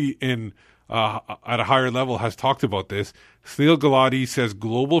somebody in at a higher level has talked about this. Snail Galati says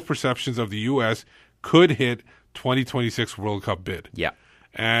global perceptions of the U.S. could hit 2026 World Cup bid. Yeah.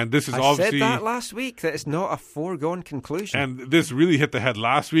 And this is I obviously said that last week, that it's not a foregone conclusion. and this really hit the head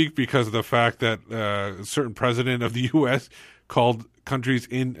last week because of the fact that a certain president of the U.S. called countries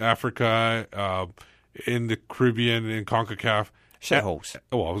in Africa, in the Caribbean, in CONCACAF, Shitholes.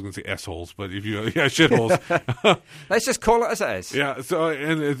 Oh, I was going to say S-holes, but if you shitholes. Let's just call it as it is. Yeah, so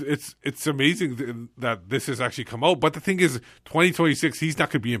and it's amazing that this has actually come out. But the thing is, 2026, he's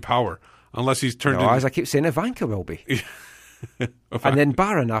not going to be in power. unless he's turned No, into... as I keep saying, Ivanka will be. And then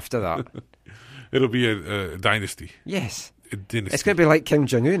Baron after that. It'll be a dynasty. Yes. A dynasty. It's going to be like Kim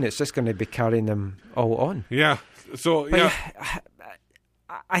Jong-un. It's just going to be carrying them all on. Yeah. So, But yeah.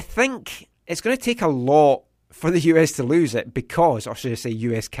 I think it's going to take a lot for the US to lose it because, or should I say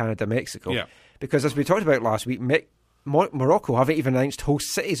US, Canada, Mexico. Yeah. Because as we talked about last week, Morocco haven't even announced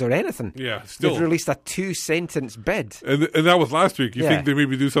host cities or anything. Yeah, still. They've released a 2-sentence bid. And that was last week. You Yeah. think they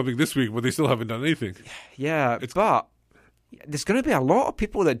maybe do something this week, but they still haven't done anything. Yeah, but there's going to be a lot of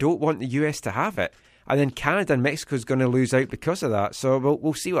people that don't want the US to have it. And then Canada and Mexico is going to lose out because of that. So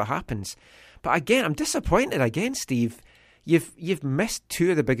we'll see what happens. But again, I'm disappointed again, Steve. You've missed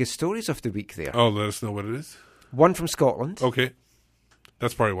two of the biggest stories of the week there. Oh, let us know what it is. One from Scotland. Okay.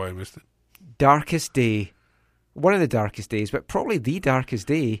 That's probably why I missed it. Darkest day. One of the darkest days, but probably the darkest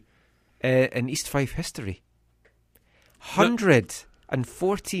day in East Fife history.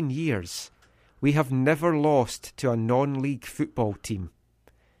 114 years. We have never lost to a non-league football team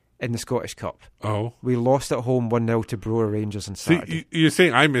in the Scottish Cup. Oh. We lost at home 1-0 to Brower Rangers on Saturday. See, you're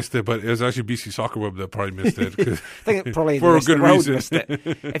saying I missed it, but it was actually BC Soccer Web that probably missed it. I think probably for a the good world reason. missed it.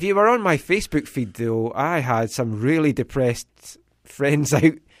 If you were on my Facebook feed, though, I had some really depressed friends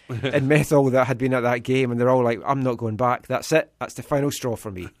out in Methil that had been at that game, and they're all like, I'm not going back. That's it. That's the final straw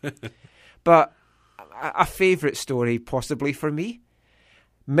for me. But a favourite story possibly for me.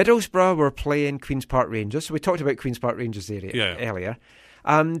 Middlesbrough were playing Queen's Park Rangers. So we talked about Queen's Park Rangers earlier.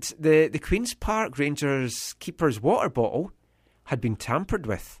 And the Queen's Park Rangers keeper's water bottle had been tampered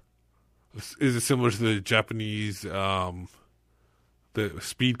with. Is it similar to the Japanese, the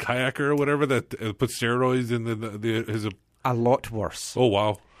speed kayaker or whatever that puts steroids in his? A lot worse. Oh,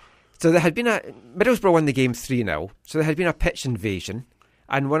 wow. So there had been Middlesbrough won the game 3-0. So there had been a pitch invasion,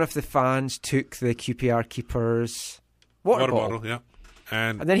 and one of the fans took the QPR keeper's water bottle. Yeah.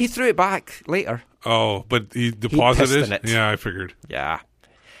 And then he threw it back later. Oh, but he deposited pissed in it. Yeah, I figured. Yeah.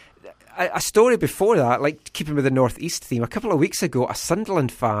 A story before that, like keeping with the North East theme, a couple of weeks ago, a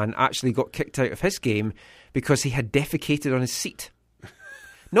Sunderland fan actually got kicked out of his game because he had defecated on his seat.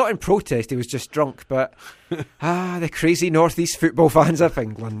 Not in protest, he was just drunk, but the crazy North East football fans of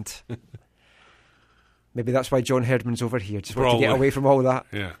England. Maybe that's why John Herdman's over here, just want to get away from all that.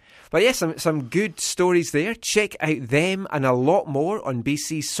 Yeah. But yes, some good stories there. Check out them and a lot more on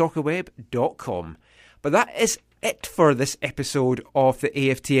bcsoccerweb.com. But that is it for this episode of the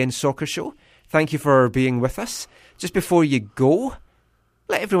AFTN Soccer Show. Thank you for being with us. Just before you go,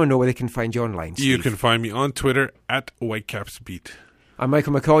 let everyone know where they can find you online, Steve. You can find me on Twitter at WhitecapsBeat. I'm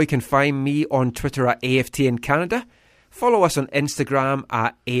Michael McCall. You can find me on Twitter at AFTN Canada. Follow us on Instagram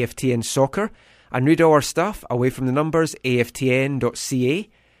at AFTN Soccer. And read all our stuff away from the numbers, aftn.ca.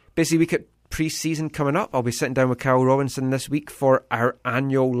 Busy week at pre-season coming up. I'll be sitting down with Kyle Robinson this week for our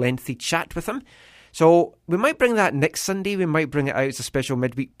annual lengthy chat with him. So we might bring that next Sunday. We might bring it out as a special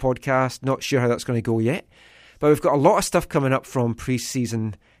midweek podcast. Not sure how that's going to go yet. But we've got a lot of stuff coming up from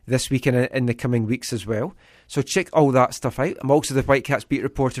pre-season this week and in the coming weeks as well. So check all that stuff out. I'm also the Whitecaps beat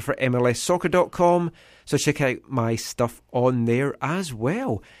reporter for MLSsoccer.com. So check out my stuff on there as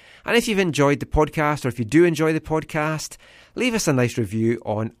well. And if you've enjoyed the podcast, or if you do enjoy the podcast, leave us a nice review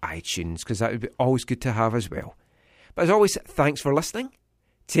on iTunes, because that would be always good to have as well. But as always, thanks for listening.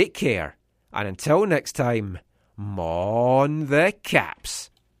 Take care. And until next time, Mon the Caps.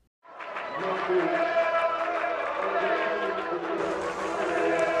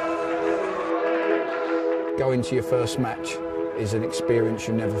 Going to your first match is an experience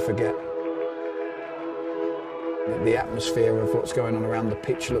you never forget. The atmosphere of what's going on around the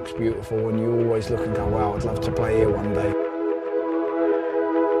pitch looks beautiful, and you always look and go, wow, I'd love to play here one day.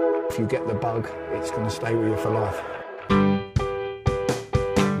 If you get the bug, it's going to stay with you for life.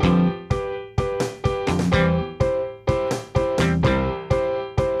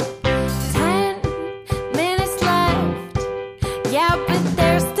 Ten minutes left, yeah.